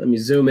 Let me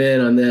zoom in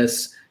on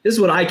this. This is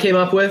what I came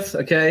up with.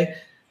 Okay.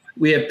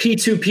 We have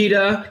P2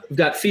 pita. We've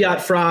got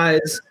Fiat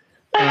fries.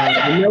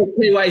 No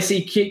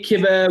KYC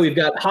kibbeh. We've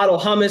got Hodl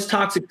hummus,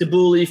 toxic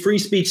tabbouleh, free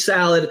speech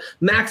salad,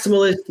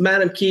 maximalist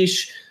Madame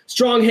Quiche,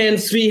 strong hand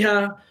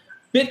sviha,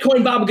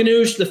 Bitcoin baba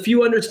ganoush, the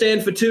few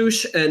understand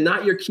fatouche, and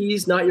not your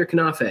keys, not your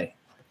kanafe.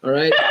 All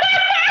right.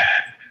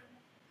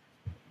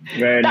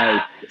 Very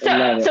nice.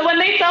 So when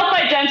they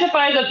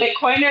self-identify as a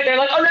Bitcoiner, they're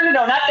like, oh, no,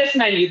 not this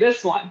menu,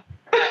 this one.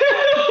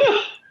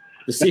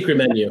 The secret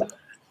menu.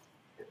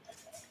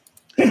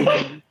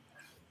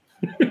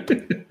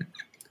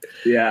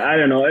 Yeah, I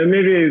don't know.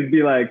 Maybe it'd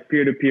be like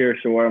peer-to-peer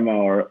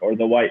shawarma or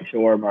the white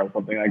shawarma or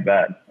something like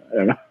that. I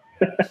don't know.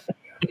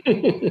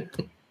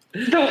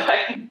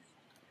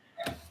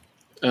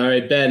 All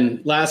right,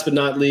 Ben, last but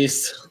not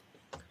least,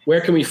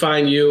 where can we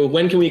find you?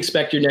 When can we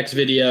expect your next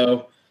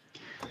video?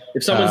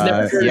 If someone's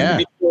never heard of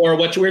you before,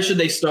 where should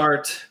they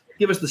start?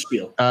 Give us the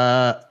spiel.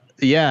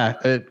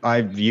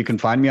 You can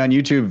find me on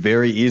YouTube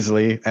very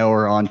easily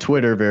or on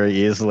Twitter very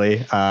easily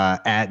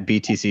at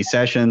BTC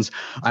Sessions.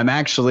 I'm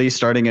actually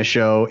starting a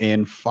show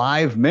in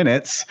 5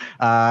 minutes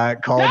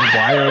called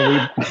Why Are We?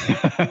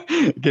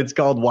 It's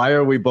called Why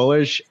Are We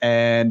Bullish?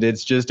 And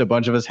it's just a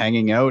bunch of us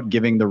hanging out,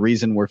 giving the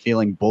reason we're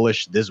feeling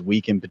bullish this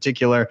week in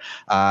particular.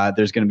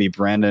 There's going to be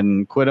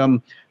Brandon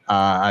Quittem.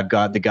 I've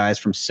got the guys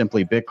from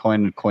Simply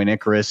Bitcoin, Coin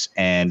Icarus,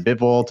 and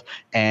BitVolt.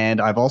 And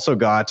I've also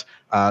got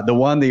the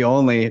one, the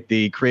only,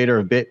 the creator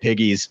of Bit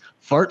Piggies,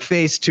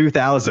 Fartface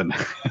 2000.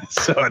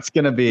 So it's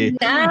going to be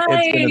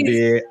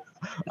a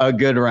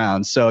good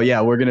round. So yeah,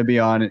 we're going to be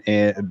on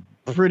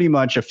pretty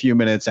much a few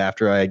minutes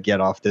after I get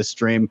off this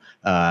stream.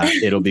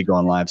 It'll be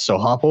going live. So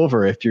hop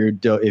over if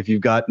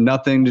you've got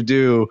nothing to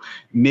do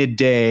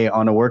midday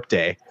on a work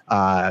day.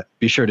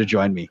 Be sure to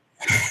join me.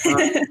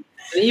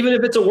 Even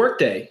if it's a work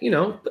day,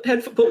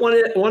 put one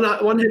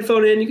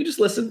headphone in. You can just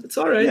listen. It's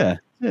all right. Yeah.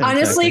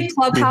 Honestly,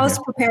 exactly. Clubhouse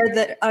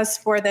prepared us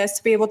for this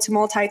to be able to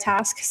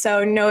multitask.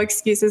 So no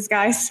excuses,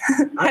 guys.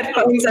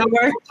 Headphones at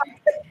work.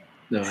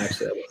 No,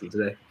 actually, I wasn't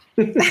today.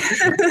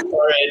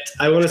 All right.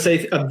 I want to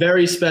say a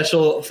very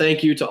special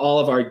thank you to all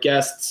of our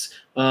guests.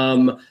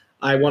 I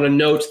want to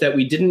note that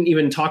we didn't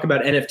even talk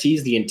about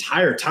NFTs the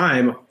entire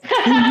time.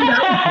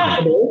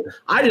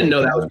 I didn't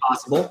know that was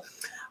possible.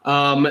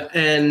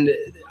 And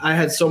I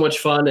had so much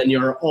fun, and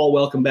you're all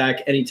welcome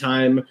back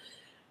anytime.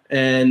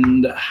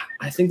 And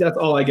I think that's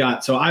all I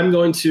got. So I'm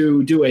going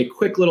to do a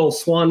quick little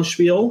swan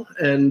spiel,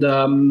 and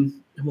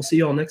we'll see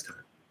you all next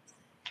time.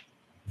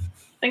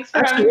 Thanks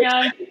for having me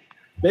on.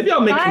 Maybe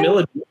I'll make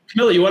Camilla.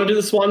 Camilla, you want to do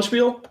the swan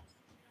spiel?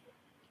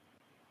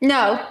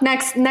 No,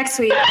 next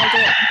week I'll do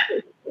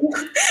it.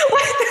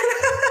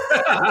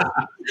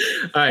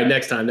 All right,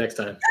 next time.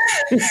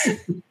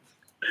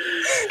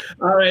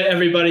 All right,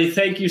 everybody.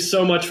 Thank you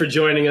so much for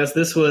joining us.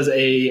 This was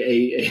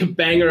a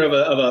banger of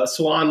a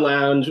Swan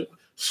Lounge.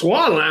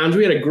 Swan Lounge.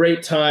 We had a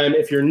great time.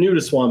 If you're new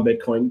to Swan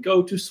Bitcoin,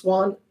 go to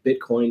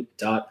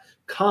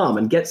swanbitcoin.com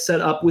and get set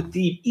up with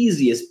the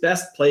easiest,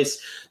 best place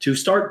to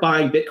start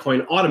buying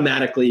Bitcoin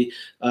automatically.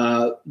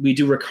 We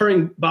do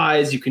recurring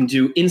buys. You can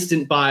do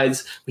instant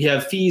buys. We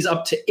have fees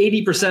up to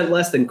 80%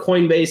 less than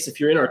Coinbase if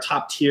you're in our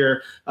top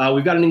tier.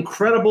 We've got an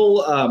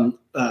incredible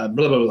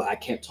I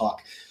can't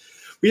talk.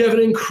 We have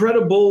an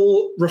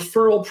incredible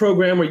referral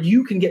program where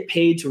you can get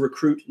paid to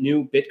recruit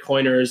new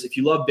Bitcoiners. If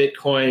you love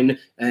Bitcoin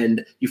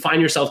and you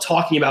find yourself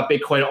talking about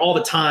Bitcoin all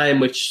the time,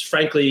 which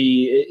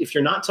frankly, if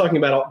you're not talking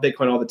about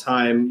Bitcoin all the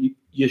time,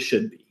 you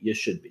should be. You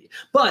should be.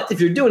 But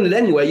if you're doing it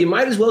anyway, you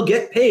might as well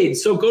get paid.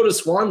 So go to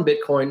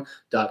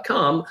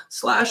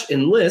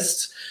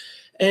swanbitcoin.com/enlist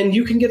and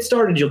you can get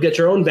started. You'll get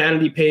your own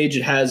vanity page.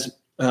 It has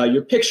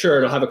your picture,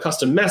 it'll have a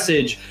custom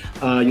message,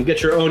 you'll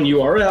get your own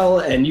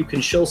URL, and you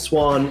can shill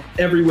Swan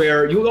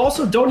everywhere. You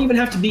also don't even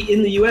have to be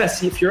in the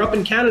US. If you're up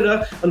in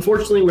Canada,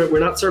 unfortunately, we're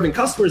not serving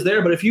customers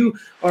there, but if you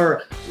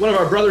are one of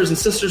our brothers and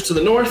sisters to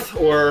the north,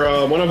 or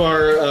one of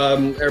our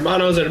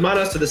hermanos and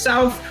hermanas to the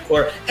south,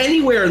 or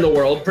anywhere in the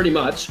world, pretty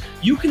much,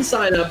 you can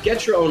sign up,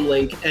 get your own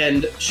link,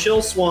 and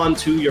shill Swan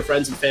to your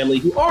friends and family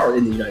who are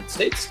in the United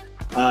States.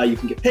 You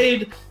can get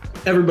paid.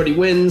 Everybody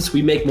wins.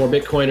 We make more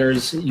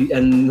Bitcoiners,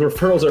 and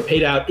referrals are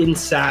paid out in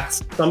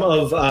sats. Some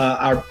of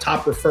our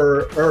top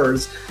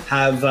referrers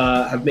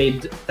have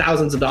made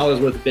thousands of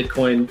dollars worth of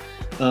Bitcoin.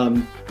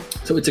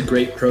 So it's a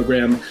great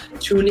program.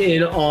 Tune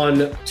in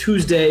on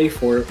Tuesday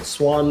for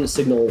Swan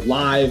Signal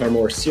Live, our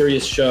more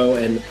serious show,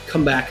 and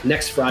come back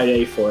next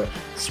Friday for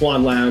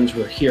Swan Lounge.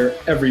 We're here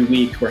every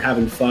week. We're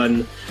having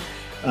fun.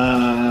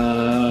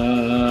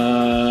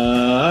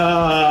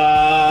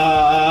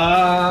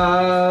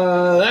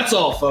 That's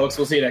all, folks.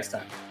 We'll see you next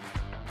time.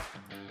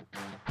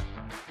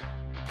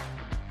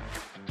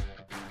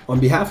 On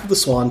behalf of the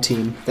Swan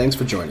team, thanks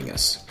for joining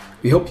us.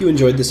 We hope you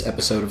enjoyed this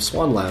episode of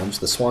Swan Lounge,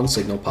 the Swan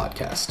Signal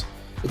podcast.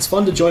 It's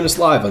fun to join us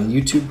live on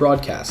the YouTube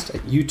broadcast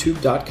at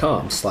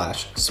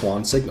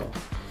youtube.com/swansignal.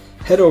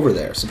 Head over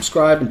there,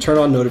 subscribe, and turn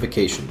on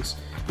notifications.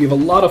 We have a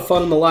lot of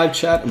fun in the live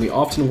chat, and we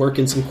often work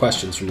in some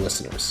questions from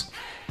listeners.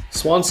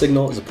 Swan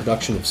Signal is a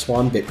production of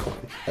Swan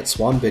Bitcoin at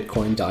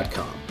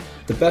swanbitcoin.com,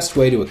 the best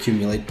way to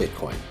accumulate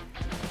Bitcoin.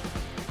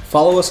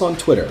 Follow us on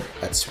Twitter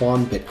at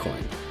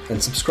SwanBitcoin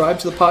and subscribe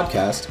to the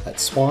podcast at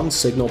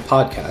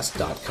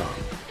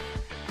swansignalpodcast.com.